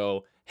want to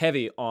go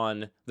heavy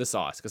on the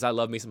sauce because I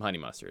love me some honey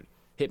mustard.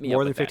 Hit me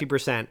more up than with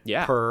 50%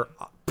 yeah. per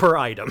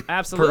item.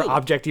 Absolutely. Per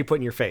object you put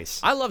in your face.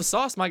 I love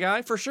sauce, my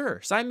guy, for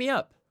sure. Sign me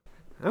up.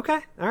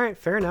 Okay. All right.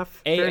 Fair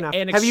enough. Fair enough.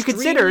 Have you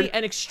considered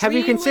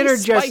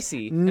just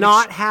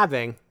not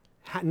having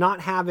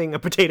a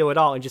potato at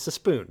all and just a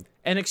spoon?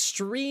 An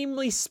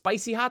extremely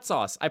spicy hot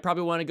sauce. I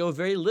probably want to go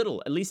very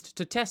little, at least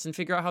to test and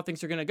figure out how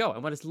things are going to go. I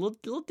want a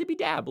little dibby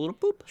dab, a little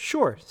boop.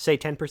 Sure. Say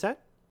 10%?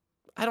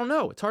 I don't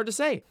know. It's hard to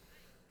say.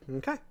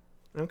 Okay.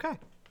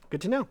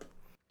 Good to know.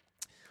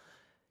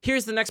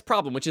 Here's the next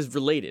problem, which is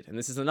related, and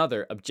this is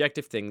another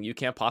objective thing you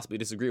can't possibly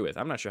disagree with.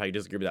 I'm not sure how you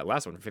disagree with that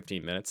last one for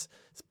 15 minutes.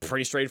 It's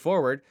pretty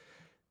straightforward.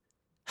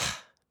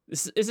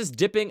 This is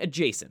dipping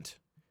adjacent.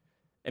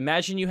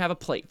 Imagine you have a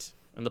plate,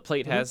 and the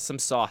plate has some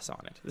sauce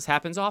on it. This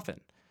happens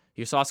often.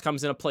 Your sauce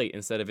comes in a plate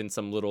instead of in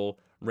some little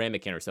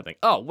ramekin or something.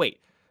 Oh,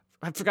 wait.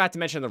 I forgot to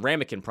mention the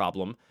ramekin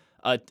problem.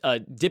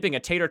 Dipping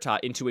a tater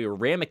tot into a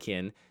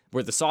ramekin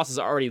where the sauce is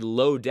already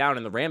low down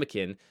in the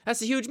ramekin, that's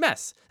a huge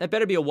mess. That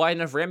better be a wide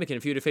enough ramekin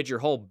for you to fit your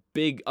whole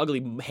big,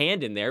 ugly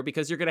hand in there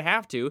because you're going to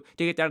have to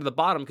get down to the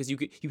bottom because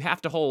you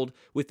have to hold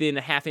within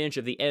a half inch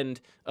of the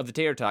end of the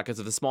tater tot because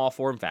of the small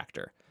form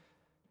factor.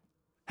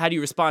 How do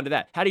you respond to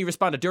that? How do you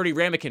respond to dirty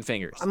ramekin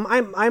fingers?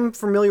 I'm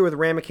familiar with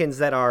ramekins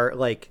that are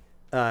like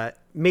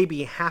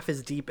maybe half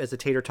as deep as a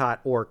tater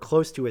tot or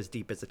close to as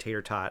deep as a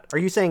tater tot. Are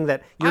you saying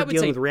that you're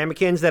dealing with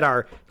ramekins that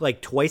are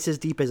like twice as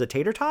deep as a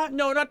tater tot?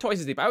 No, not twice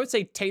as deep. I would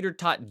say tater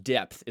tot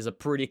depth is a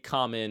pretty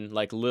common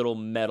like little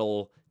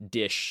metal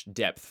dish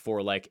depth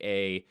for like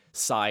a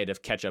side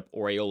of ketchup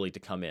or aioli to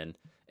come in.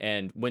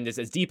 And when it's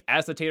as deep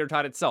as the tater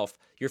tot itself,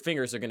 your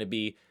fingers are going to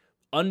be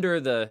under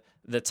the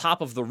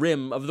top of the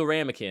rim of the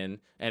ramekin,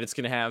 and it's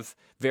going to have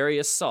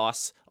various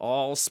sauce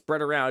all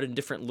spread around in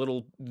different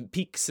little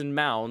peaks and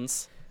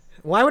mounds.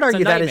 Well, I would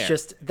argue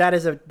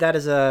that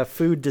is a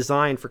food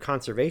designed for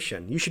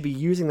conservation. You should be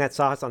using that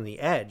sauce on the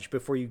edge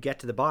before you get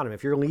to the bottom.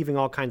 If you're leaving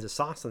all kinds of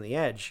sauce on the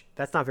edge,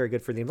 that's not very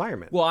good for the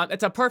environment. Well,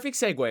 it's a perfect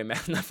segue, man.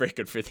 Not very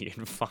good for the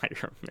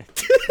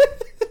environment.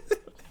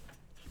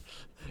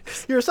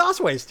 You're a sauce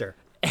waster.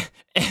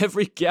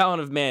 Every gallon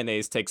of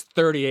mayonnaise takes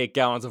 38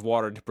 gallons of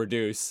water to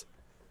produce.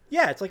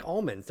 Yeah, it's like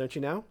almonds, don't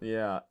you know?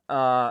 Yeah.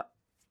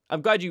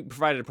 I'm glad you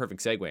provided a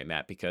perfect segue,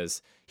 Matt,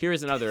 because here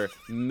is another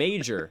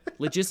major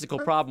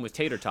logistical problem with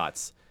tater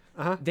tots.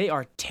 They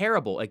are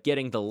terrible at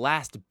getting the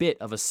last bit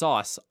of a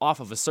sauce off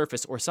of a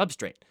surface or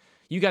substrate.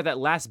 You got that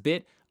last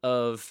bit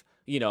of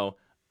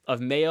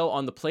mayo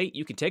on the plate.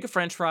 You can take a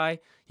French fry,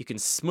 you can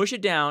smush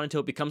it down until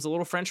it becomes a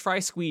little French fry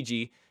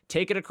squeegee,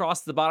 take it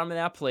across the bottom of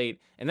that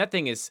plate, and that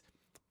thing is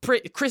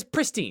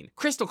pristine,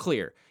 crystal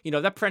clear.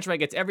 That French fry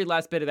gets every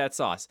last bit of that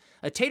sauce.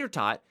 A tater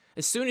tot,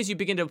 As soon as you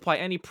begin to apply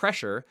any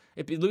pressure,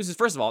 it loses.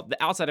 First of all,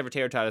 the outside of a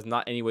tater tot is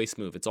not any way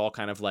smooth. It's all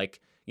kind of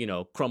like,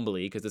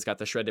 crumbly because it's got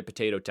the shredded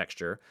potato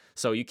texture.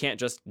 So you can't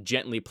just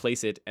gently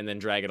place it and then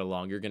drag it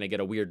along. You're going to get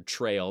a weird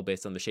trail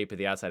based on the shape of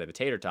the outside of a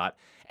tater tot.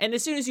 And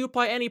as soon as you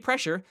apply any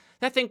pressure,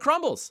 that thing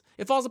crumbles.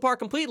 It falls apart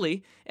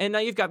completely. And now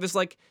you've got this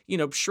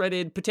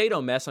shredded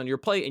potato mess on your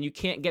plate and you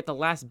can't get the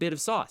last bit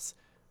of sauce.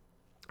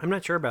 I'm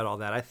not sure about all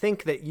that. I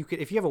think that you could,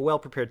 if you have a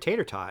well-prepared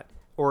tater tot,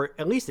 or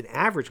at least an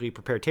averagely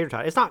prepared tater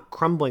tot, it's not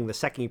crumbling the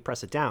second you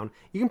press it down.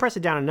 You can press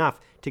it down enough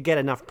to get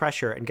enough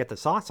pressure and get the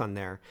sauce on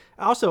there.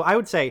 Also, I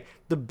would say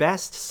the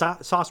best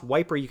sauce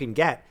wiper you can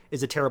get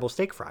is a terrible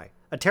steak fry.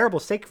 A terrible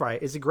steak fry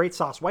is a great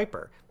sauce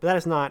wiper, but that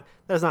is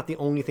not the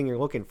only thing you're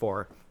looking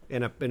for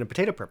in a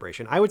potato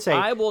preparation. I would say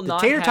the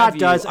tater tot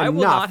does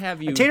enough.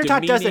 A tater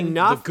tot does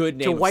enough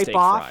to wipe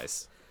off.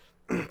 Fries.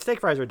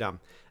 Steak fries are dumb.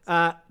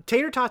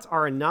 Tater tots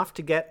are enough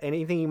to get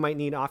anything you might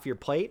need off your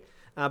plate.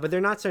 But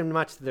they're not so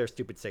much that they're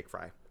stupid steak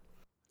fry.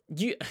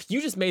 You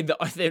just made the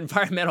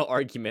environmental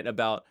argument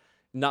about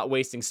not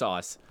wasting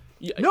sauce.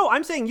 No,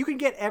 I'm saying you can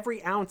get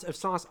every ounce of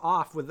sauce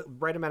off with the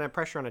right amount of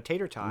pressure on a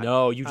tater tot.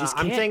 No, you just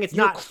can't. I'm saying it's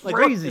You're not crazy. like,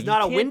 look, it's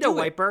not a You window can't do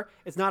it. wiper.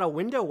 It's not a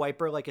window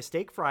wiper like a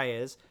steak fry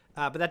is.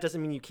 But that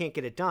doesn't mean you can't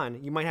get it done.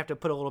 You might have to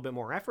put a little bit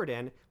more effort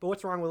in. But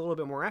what's wrong with a little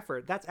bit more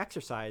effort? That's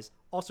exercise.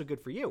 Also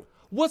good for you.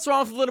 What's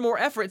wrong with a little more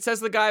effort? Says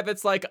the guy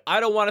that's like, I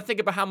don't want to think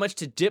about how much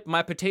to dip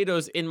my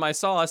potatoes in my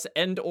sauce,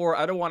 or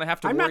I don't want to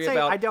have to worry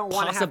about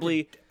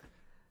possibly.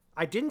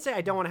 I didn't say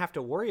I don't want to have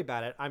to worry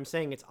about it. I'm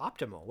saying it's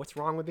optimal. What's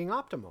wrong with being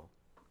optimal?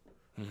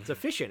 It's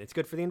efficient. It's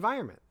good for the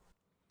environment.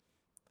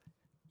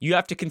 You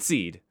have to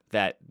concede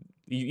that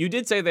you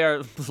did say they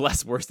are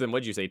less worse than, what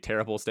did you say,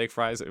 terrible steak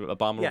fries,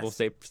 abominable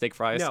steak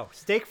fries? No,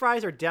 steak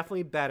fries are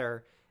definitely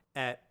better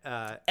at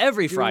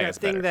every doing fry that is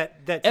thing better.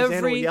 that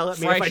Suzanne will yell at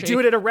me if I do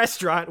it at a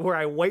restaurant where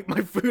I wipe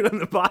my food on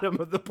the bottom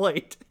of the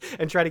plate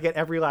and try to get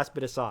every last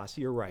bit of sauce.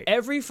 You're right.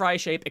 Every fry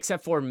shape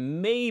except for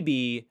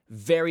maybe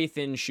very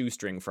thin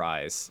shoestring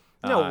fries.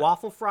 No,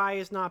 waffle fry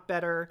is not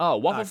better. Oh,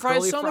 waffle fry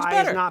is so much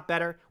better. Is not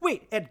better.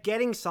 Wait, at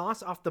getting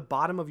sauce off the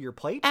bottom of your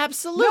plate?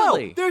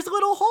 Absolutely. No, there's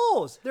little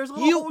holes. There's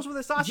little holes where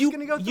the sauce is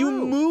going to go through. You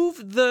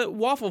move the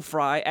waffle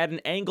fry at an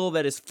angle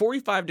that is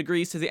 45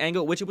 degrees to the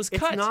angle at which it was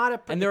cut.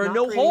 And there are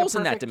no holes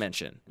in that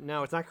dimension.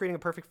 No, it's not creating a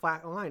perfect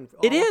flat line.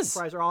 It is.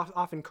 Fries are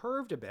often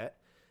curved a bit.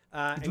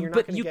 And you're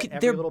not going to get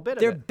every little bit of it.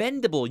 They're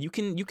bendable. You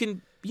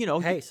can,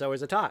 Hey, so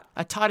is a tot.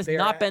 A tot is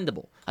not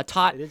bendable. A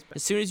tot,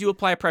 as soon as you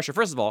apply pressure,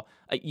 first of all,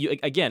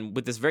 again,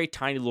 with this very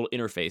tiny little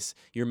interface,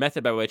 your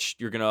method by which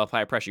you're going to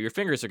apply pressure, your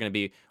fingers are going to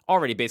be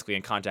already basically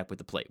in contact with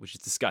the plate, which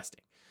is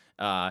disgusting.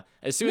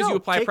 As soon as you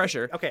apply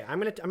pressure... Okay, I'm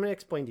gonna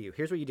explain to you.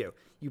 Here's what you do.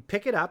 You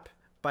pick it up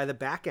by the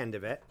back end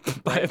of it.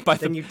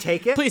 Then you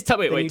take it. Please tell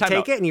me, wait, you time take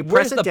out. it and you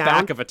Where's press it the down.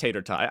 back of a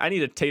tater tot? I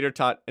need a tater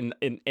tot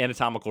in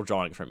anatomical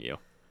drawing from you.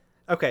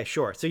 Okay,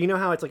 sure. So you know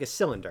how it's like a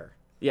cylinder.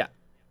 Yeah.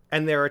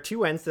 And there are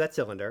two ends to that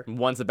cylinder.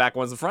 One's the back,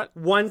 one's the front?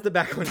 One's the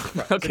back, one's the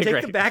front. Okay, so take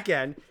great. the back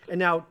end, and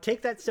now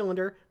take that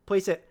cylinder,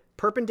 place it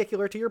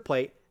perpendicular to your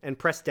plate, and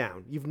press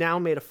down. You've now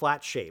made a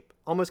flat shape.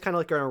 Almost kind of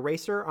like an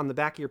eraser on the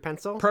back of your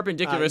pencil.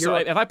 Perpendicular. So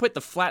if I put the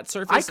flat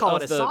surface I call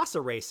it a sauce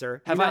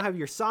eraser. You now have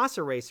your sauce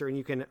eraser, and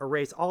you can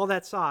erase all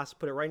that sauce,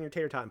 put it right in your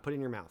tater tot, and put it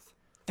in your mouth.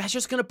 That's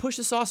just going to push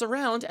the sauce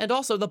around, and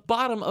also the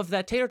bottom of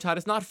that tater tot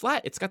is not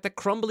flat. It's got the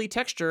crumbly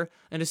texture,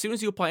 and as soon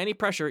as you apply any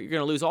pressure, you're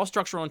going to lose all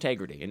structural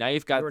integrity. And now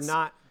you've got... You're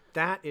not...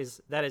 That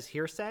is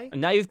hearsay.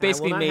 And now you've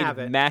basically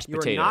made mashed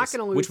potatoes,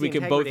 which we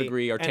can both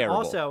agree are terrible.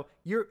 And also,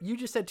 you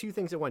just said two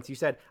things at once. You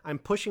said, I'm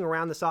pushing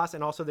around the sauce,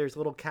 and also there's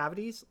little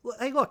cavities.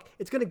 Hey, look,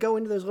 it's going to go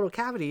into those little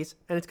cavities,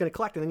 and it's going to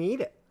collect, and then you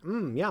eat it.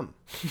 Yum.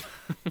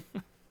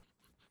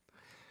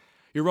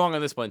 You're wrong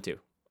on this one, too.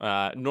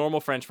 Normal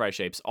French fry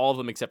shapes, all of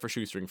them except for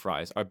shoestring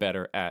fries, are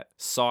better at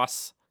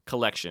sauce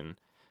collection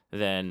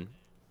than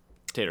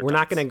tater tots. We're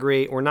not going to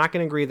agree. We're not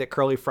going to agree that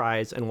curly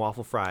fries and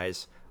waffle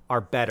fries are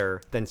better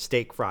than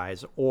steak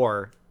fries,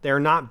 or they're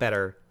not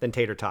better than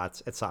tater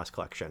tots at sauce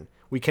collection.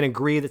 We can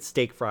agree that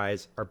steak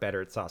fries are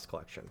better at sauce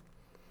collection.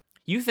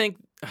 You think...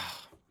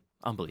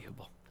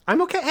 unbelievable.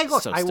 I'm okay. Hey,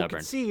 look, So I will stubborn.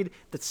 concede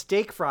that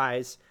steak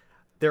fries,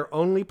 their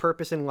only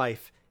purpose in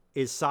life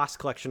is sauce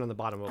collection on the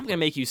bottom of I'm it. going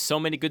to make you so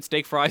many good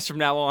steak fries from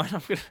now on.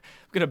 I'm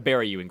gonna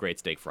bury you in great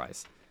steak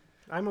fries.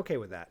 I'm okay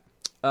with that.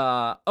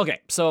 Okay,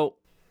 so...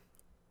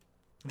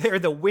 They're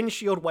the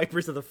windshield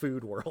wipers of the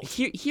food world.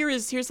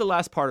 Here's the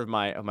last part of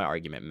my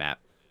argument, Matt.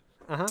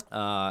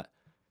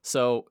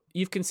 So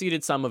you've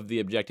conceded some of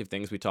the objective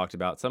things we talked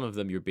about. Some of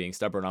them you're being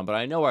stubborn on, but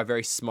I know our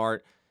very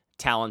smart,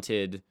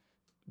 talented,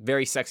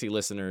 very sexy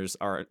listeners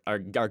are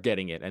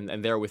getting it,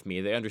 and they're with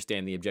me. They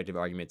understand the objective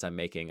arguments I'm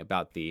making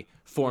about the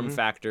form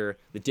factor,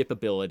 the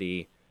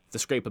dipability, the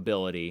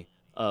scrapeability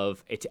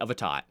of a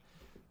tot.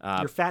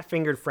 Your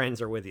fat-fingered friends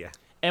are with you.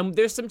 And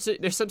there's some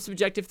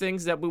subjective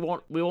things that we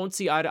won't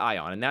see eye to eye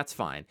on, and that's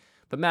fine.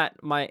 But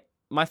Matt, my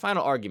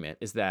final argument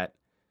is that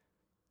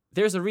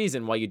there's a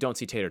reason why you don't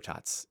see tater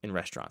tots in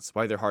restaurants,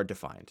 why they're hard to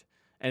find.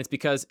 And it's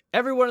because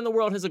everyone in the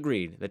world has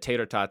agreed that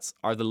tater tots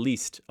are the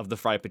least of the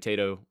fried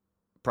potato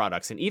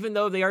products. And even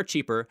though they are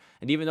cheaper,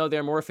 and even though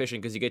they're more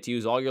efficient because you get to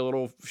use all your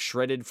little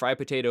shredded fried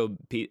potato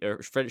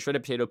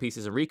shredded potato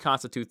pieces and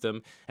reconstitute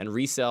them and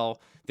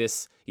resell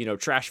this,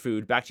 trash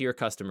food back to your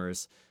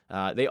customers,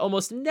 they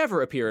almost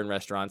never appear in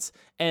restaurants.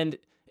 And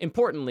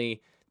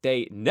importantly,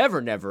 they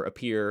never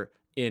appear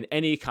in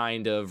any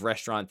kind of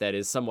restaurant that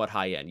is somewhat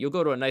high end. You'll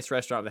go to a nice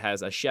restaurant that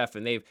has a chef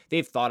and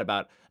they've thought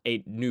about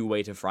a new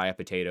way to fry a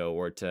potato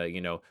or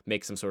to,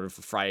 make some sort of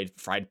fried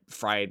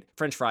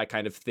French fry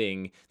kind of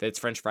thing that's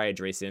French fry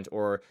adjacent,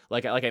 or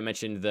like I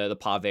mentioned, the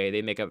pave,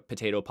 they make a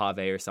potato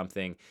pave or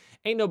something.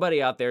 Ain't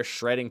nobody out there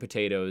shredding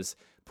potatoes,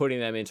 putting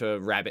them into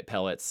rabbit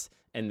pellets,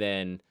 and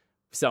then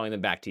selling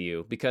them back to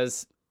you,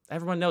 because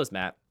everyone knows,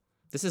 Matt,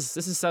 this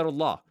is settled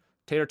law.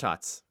 Tater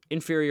tots,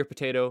 inferior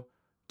potato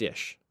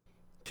dish.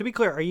 To be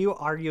clear, are you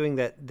arguing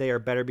that they are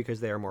better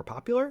because they are more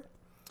popular?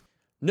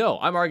 No,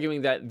 I'm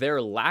arguing that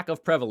their lack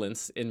of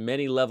prevalence in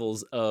many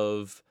levels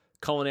of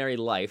culinary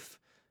life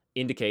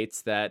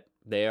indicates that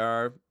they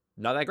are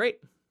not that great.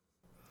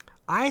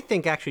 I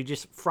think actually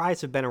just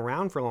fries have been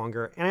around for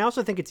longer, and I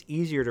also think it's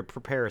easier to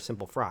prepare a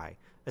simple fry.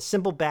 A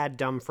simple, bad,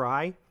 dumb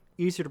fry,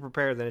 easier to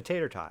prepare than a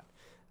tater tot,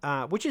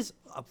 which is,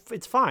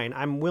 it's fine.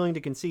 I'm willing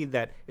to concede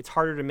that it's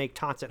harder to make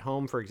tots at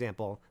home, for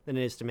example, than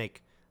it is to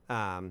make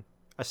a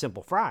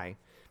simple fry.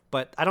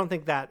 But I don't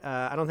think that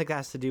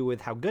has to do with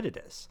how good it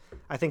is.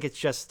 I think it's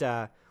just,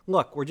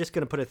 look, we're just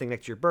going to put a thing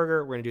next to your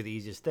burger. We're going to do the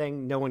easiest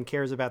thing. No one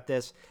cares about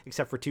this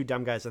except for two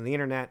dumb guys on the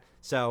internet.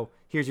 So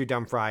here's your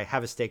dumb fry.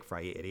 Have a steak fry,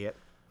 you idiot.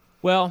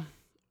 Well,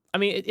 I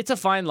mean, it's a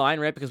fine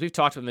line, right? Because we've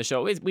talked on the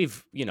show.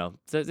 We've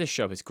this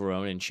show has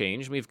grown and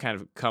changed. We've kind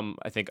of come,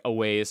 I think, a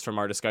ways from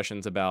our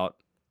discussions about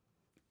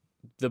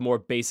the more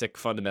basic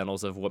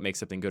fundamentals of what makes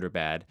something good or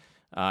bad.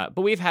 But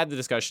we've had the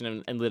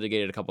discussion and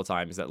litigated a couple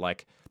times that,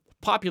 like,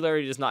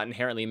 popularity does not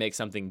inherently make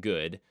something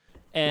good.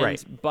 And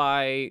right.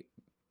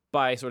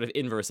 by sort of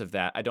inverse of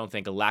that, I don't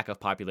think a lack of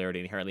popularity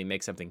inherently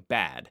makes something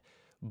bad.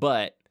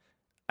 But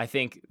I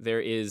think there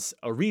is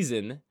a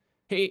reason.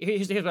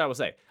 Here's what I will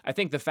say. I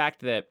think the fact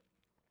that,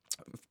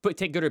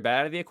 take good or bad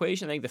out of the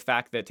equation, I think the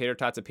fact that tater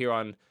tots appear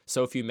on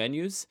so few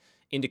menus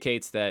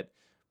indicates that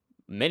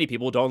many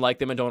people don't like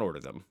them and don't order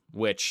them,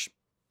 which,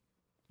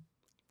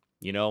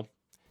 you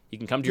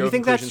can come to your own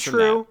conclusions from that.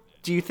 Do you think that's true?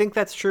 Do you think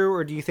that's true,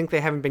 or do you think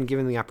they haven't been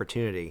given the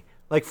opportunity?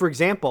 Like, for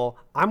example,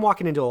 I'm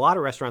walking into a lot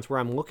of restaurants where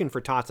I'm looking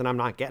for tots and I'm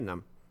not getting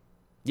them.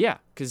 Yeah,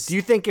 because... Do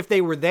you think if they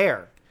were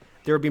there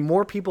would be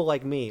more people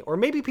like me, or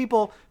maybe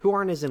people who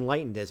aren't as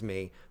enlightened as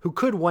me, who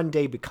could one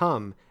day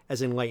become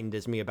as enlightened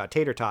as me about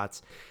tater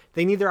tots?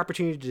 They need their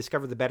opportunity to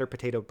discover the better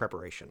potato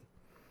preparation.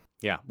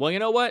 Yeah. Well, you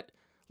know what?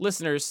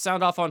 Listeners,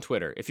 sound off on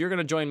Twitter. If you're going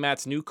to join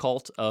Matt's new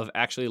cult of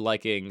actually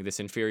liking this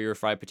inferior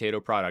fried potato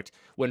product,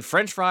 when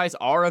French fries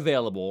are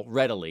available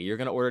readily, you're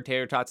going to order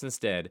tater tots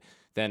instead,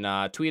 then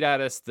tweet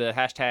at us the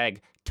hashtag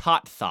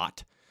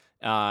TotThought.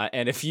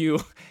 And if you're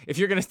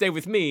going to stay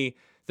with me,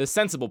 the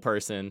sensible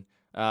person,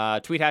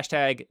 tweet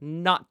hashtag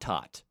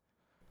NotTot.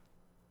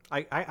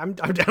 I'm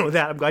down with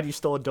that. I'm glad you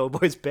stole a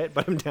Doughboys bit,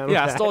 but I'm down with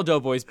that. Yeah, I stole a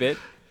Doughboys bit.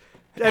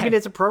 I mean,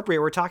 it's appropriate.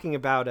 We're talking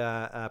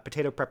about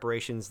potato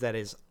preparations that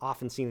is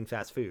often seen in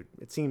fast food.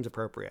 It seems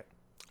appropriate.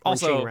 Or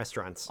Also, in chain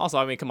restaurants. Also,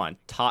 I mean, come on.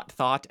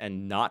 TotThought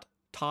and not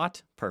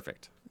tot.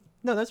 Perfect.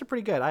 No, those are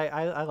pretty good.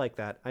 I like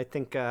that. I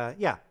think,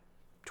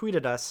 tweet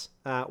at us.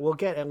 We'll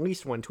get at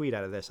least one tweet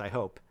out of this, I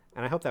hope.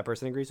 And I hope that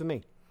person agrees with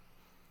me.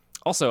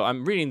 Also,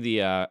 I'm reading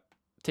the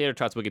Tater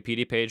Tots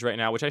Wikipedia page right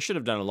now, which I should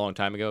have done a long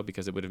time ago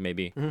because it would have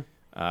maybe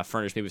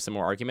furnished me with some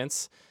more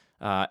arguments.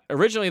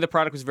 Originally, the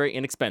product was very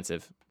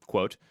inexpensive,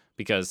 quote,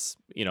 because,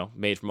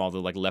 made from all the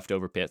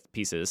leftover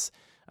pieces.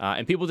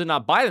 And people did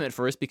not buy them at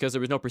first because there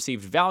was no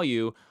perceived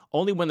value.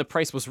 Only when the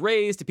price was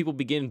raised did people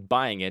begin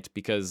buying it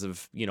because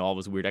of, all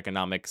those weird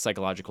economic,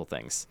 psychological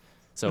things.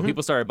 So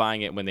people started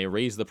buying it when they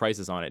raised the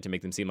prices on it to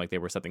make them seem like they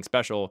were something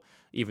special,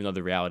 even though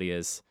the reality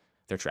is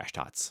they're trash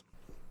tots.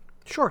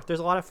 Sure, there's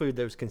a lot of food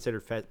that was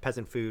considered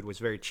peasant food, was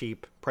very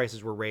cheap.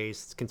 Prices were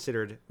raised, it's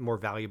considered more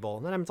valuable.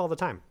 And that happens all the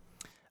time.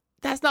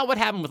 That's not what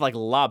happened with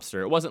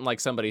lobster. It wasn't like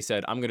somebody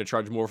said, I'm going to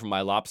charge more for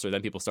my lobster,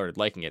 then people started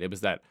liking it. It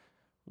was that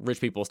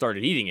rich people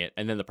started eating it,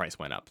 and then the price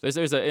went up.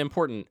 There's an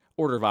important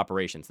order of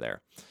operations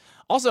there.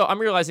 Also, I'm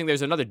realizing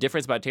there's another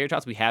difference about tater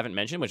tots we haven't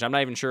mentioned, which I'm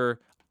not even sure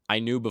I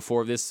knew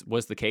before this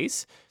was the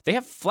case. They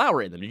have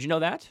flour in them. Did you know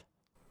that?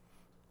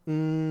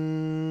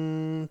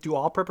 Do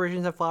all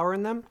preparations have flour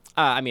in them?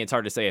 I mean, it's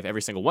hard to say if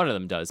every single one of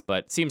them does,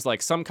 but it seems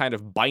like some kind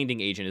of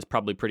binding agent is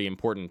probably pretty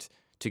important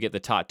to get the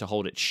tot to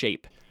hold its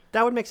shape.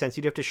 That would make sense.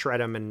 You'd have to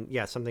shred them,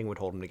 and something would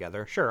hold them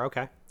together. Sure,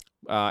 okay.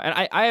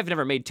 And I have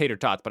never made tater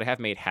tots, but I have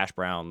made hash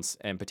browns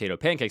and potato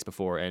pancakes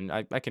before, and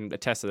I can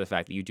attest to the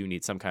fact that you do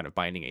need some kind of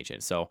binding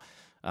agent. So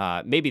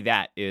maybe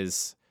that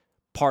is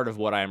part of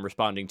what I am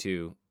responding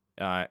to,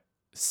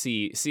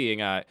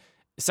 seeing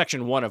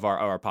section 1 of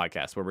our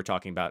podcast, where we're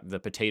talking about the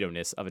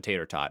potato-ness of a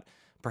tater tot.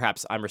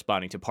 Perhaps I'm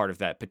responding to part of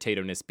that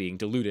potato-ness being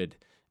diluted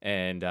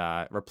and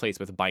replaced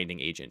with a binding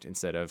agent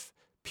instead of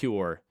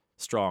pure,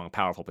 strong,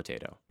 powerful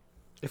potato.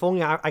 If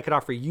only I could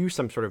offer you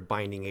some sort of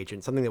binding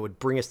agent, something that would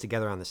bring us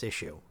together on this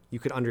issue. You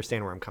could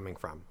understand where I'm coming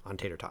from on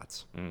Tater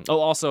Tots. Oh,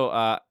 also,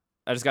 I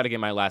just got to get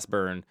my last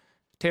burn.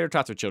 Tater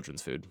Tots are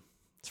children's food.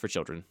 It's for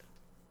children.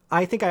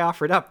 I think I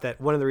offered up that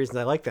one of the reasons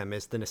I like them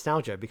is the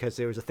nostalgia, because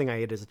it was a thing I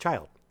ate as a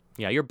child.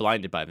 Yeah, you're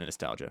blinded by the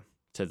nostalgia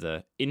to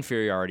the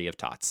inferiority of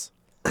tots.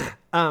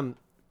 French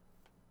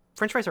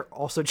fries are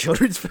also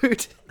children's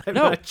food. I'm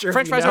No, not sure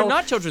French fries are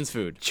not children's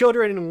food.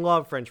 Children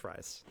love French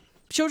fries.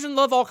 Children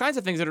love all kinds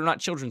of things that are not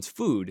children's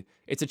food.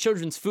 It's a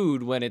children's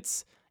food when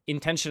it's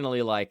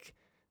intentionally like,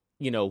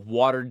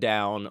 watered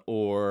down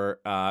or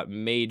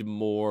made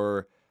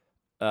more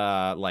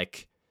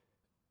like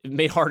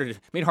made harder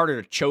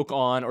to choke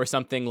on or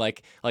something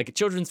like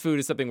children's food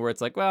is something where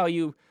it's like, well,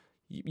 you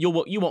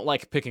won't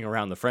like picking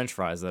around the French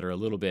fries that are a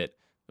little bit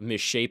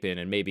misshapen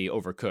and maybe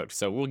overcooked.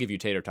 So we'll give you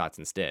tater tots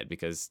instead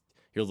because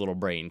your little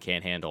brain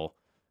can't handle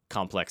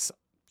complex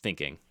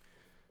thinking.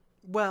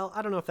 Well,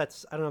 I don't know if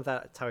that's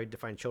how I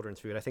define children's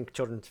food. I think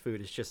children's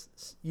food is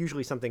just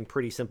usually something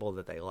pretty simple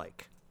that they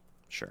like.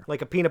 Sure.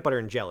 Like a peanut butter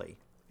and jelly.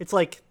 It's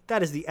like,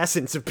 that is the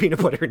essence of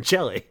peanut butter and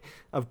jelly,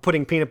 of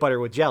putting peanut butter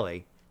with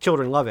jelly.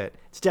 Children love it.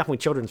 It's definitely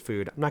children's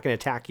food. I'm not going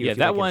to attack you if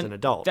you think it's an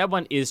adult. That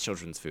one is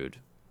children's food.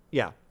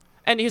 Yeah.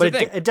 And here's the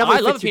thing. I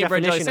love a peanut butter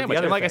and jelly sandwich.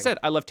 And like I said,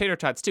 I love tater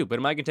tots too. But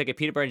am I going to take a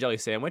peanut butter and jelly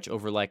sandwich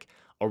over like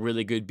a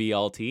really good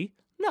BLT?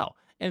 No.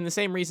 And the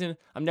same reason,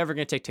 I'm never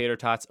going to take tater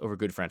tots over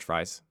good French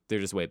fries. They're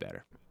just way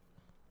better.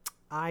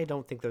 I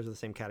don't think those are the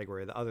same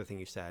category, the other thing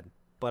you said.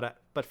 But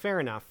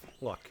fair enough.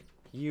 Look,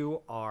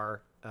 you're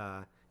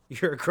a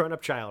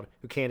grown-up child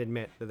who can't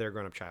admit that they're a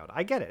grown-up child.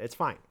 I get it. It's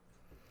fine.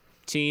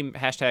 Team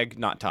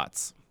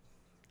 #NotTots.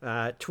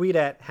 Tweet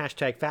at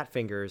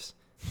 #FatFingers.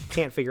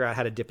 Can't figure out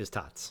how to dip his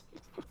tots.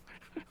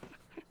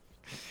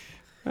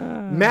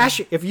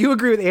 Mash, if you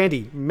agree with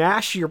Andy,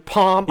 mash your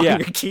palm on your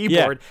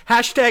keyboard.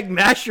 Yeah.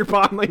 #mash your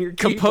palm on your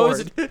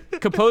keyboard.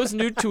 Compose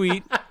new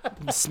tweet,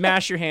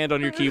 smash your hand on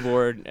your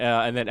keyboard,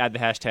 and then add the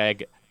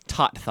hashtag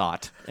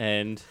 #TotThought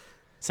and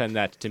send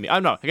that to me. I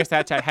don't know. I guess the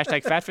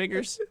hashtag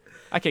 #FatFingers.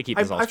 I can't keep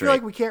this all straight. I feel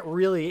like we can't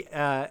really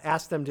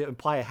ask them to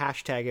imply a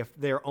hashtag if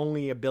their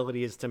only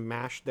ability is to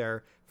mash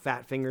their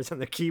fat fingers on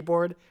the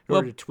keyboard in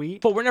order to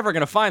tweet. But we're never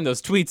going to find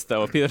those tweets,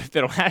 though, if they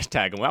don't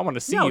hashtag them. I want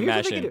to see you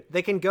mashing.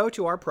 They can go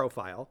to our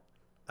profile.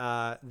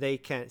 They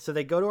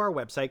go to our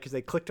website because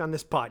they clicked on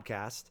this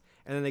podcast,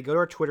 and then they go to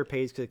our Twitter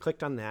page because they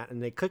clicked on that,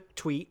 and they click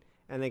tweet,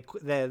 and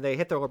they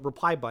hit the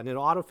reply button.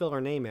 It'll autofill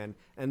our name in,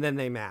 and then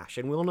they mash,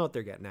 and we'll know what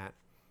they're getting at.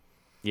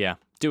 Yeah,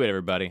 do it,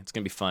 everybody. It's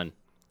going to be fun.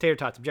 Tater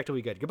Tots,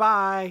 objectively good.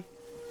 Goodbye.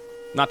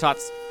 Not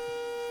Tots.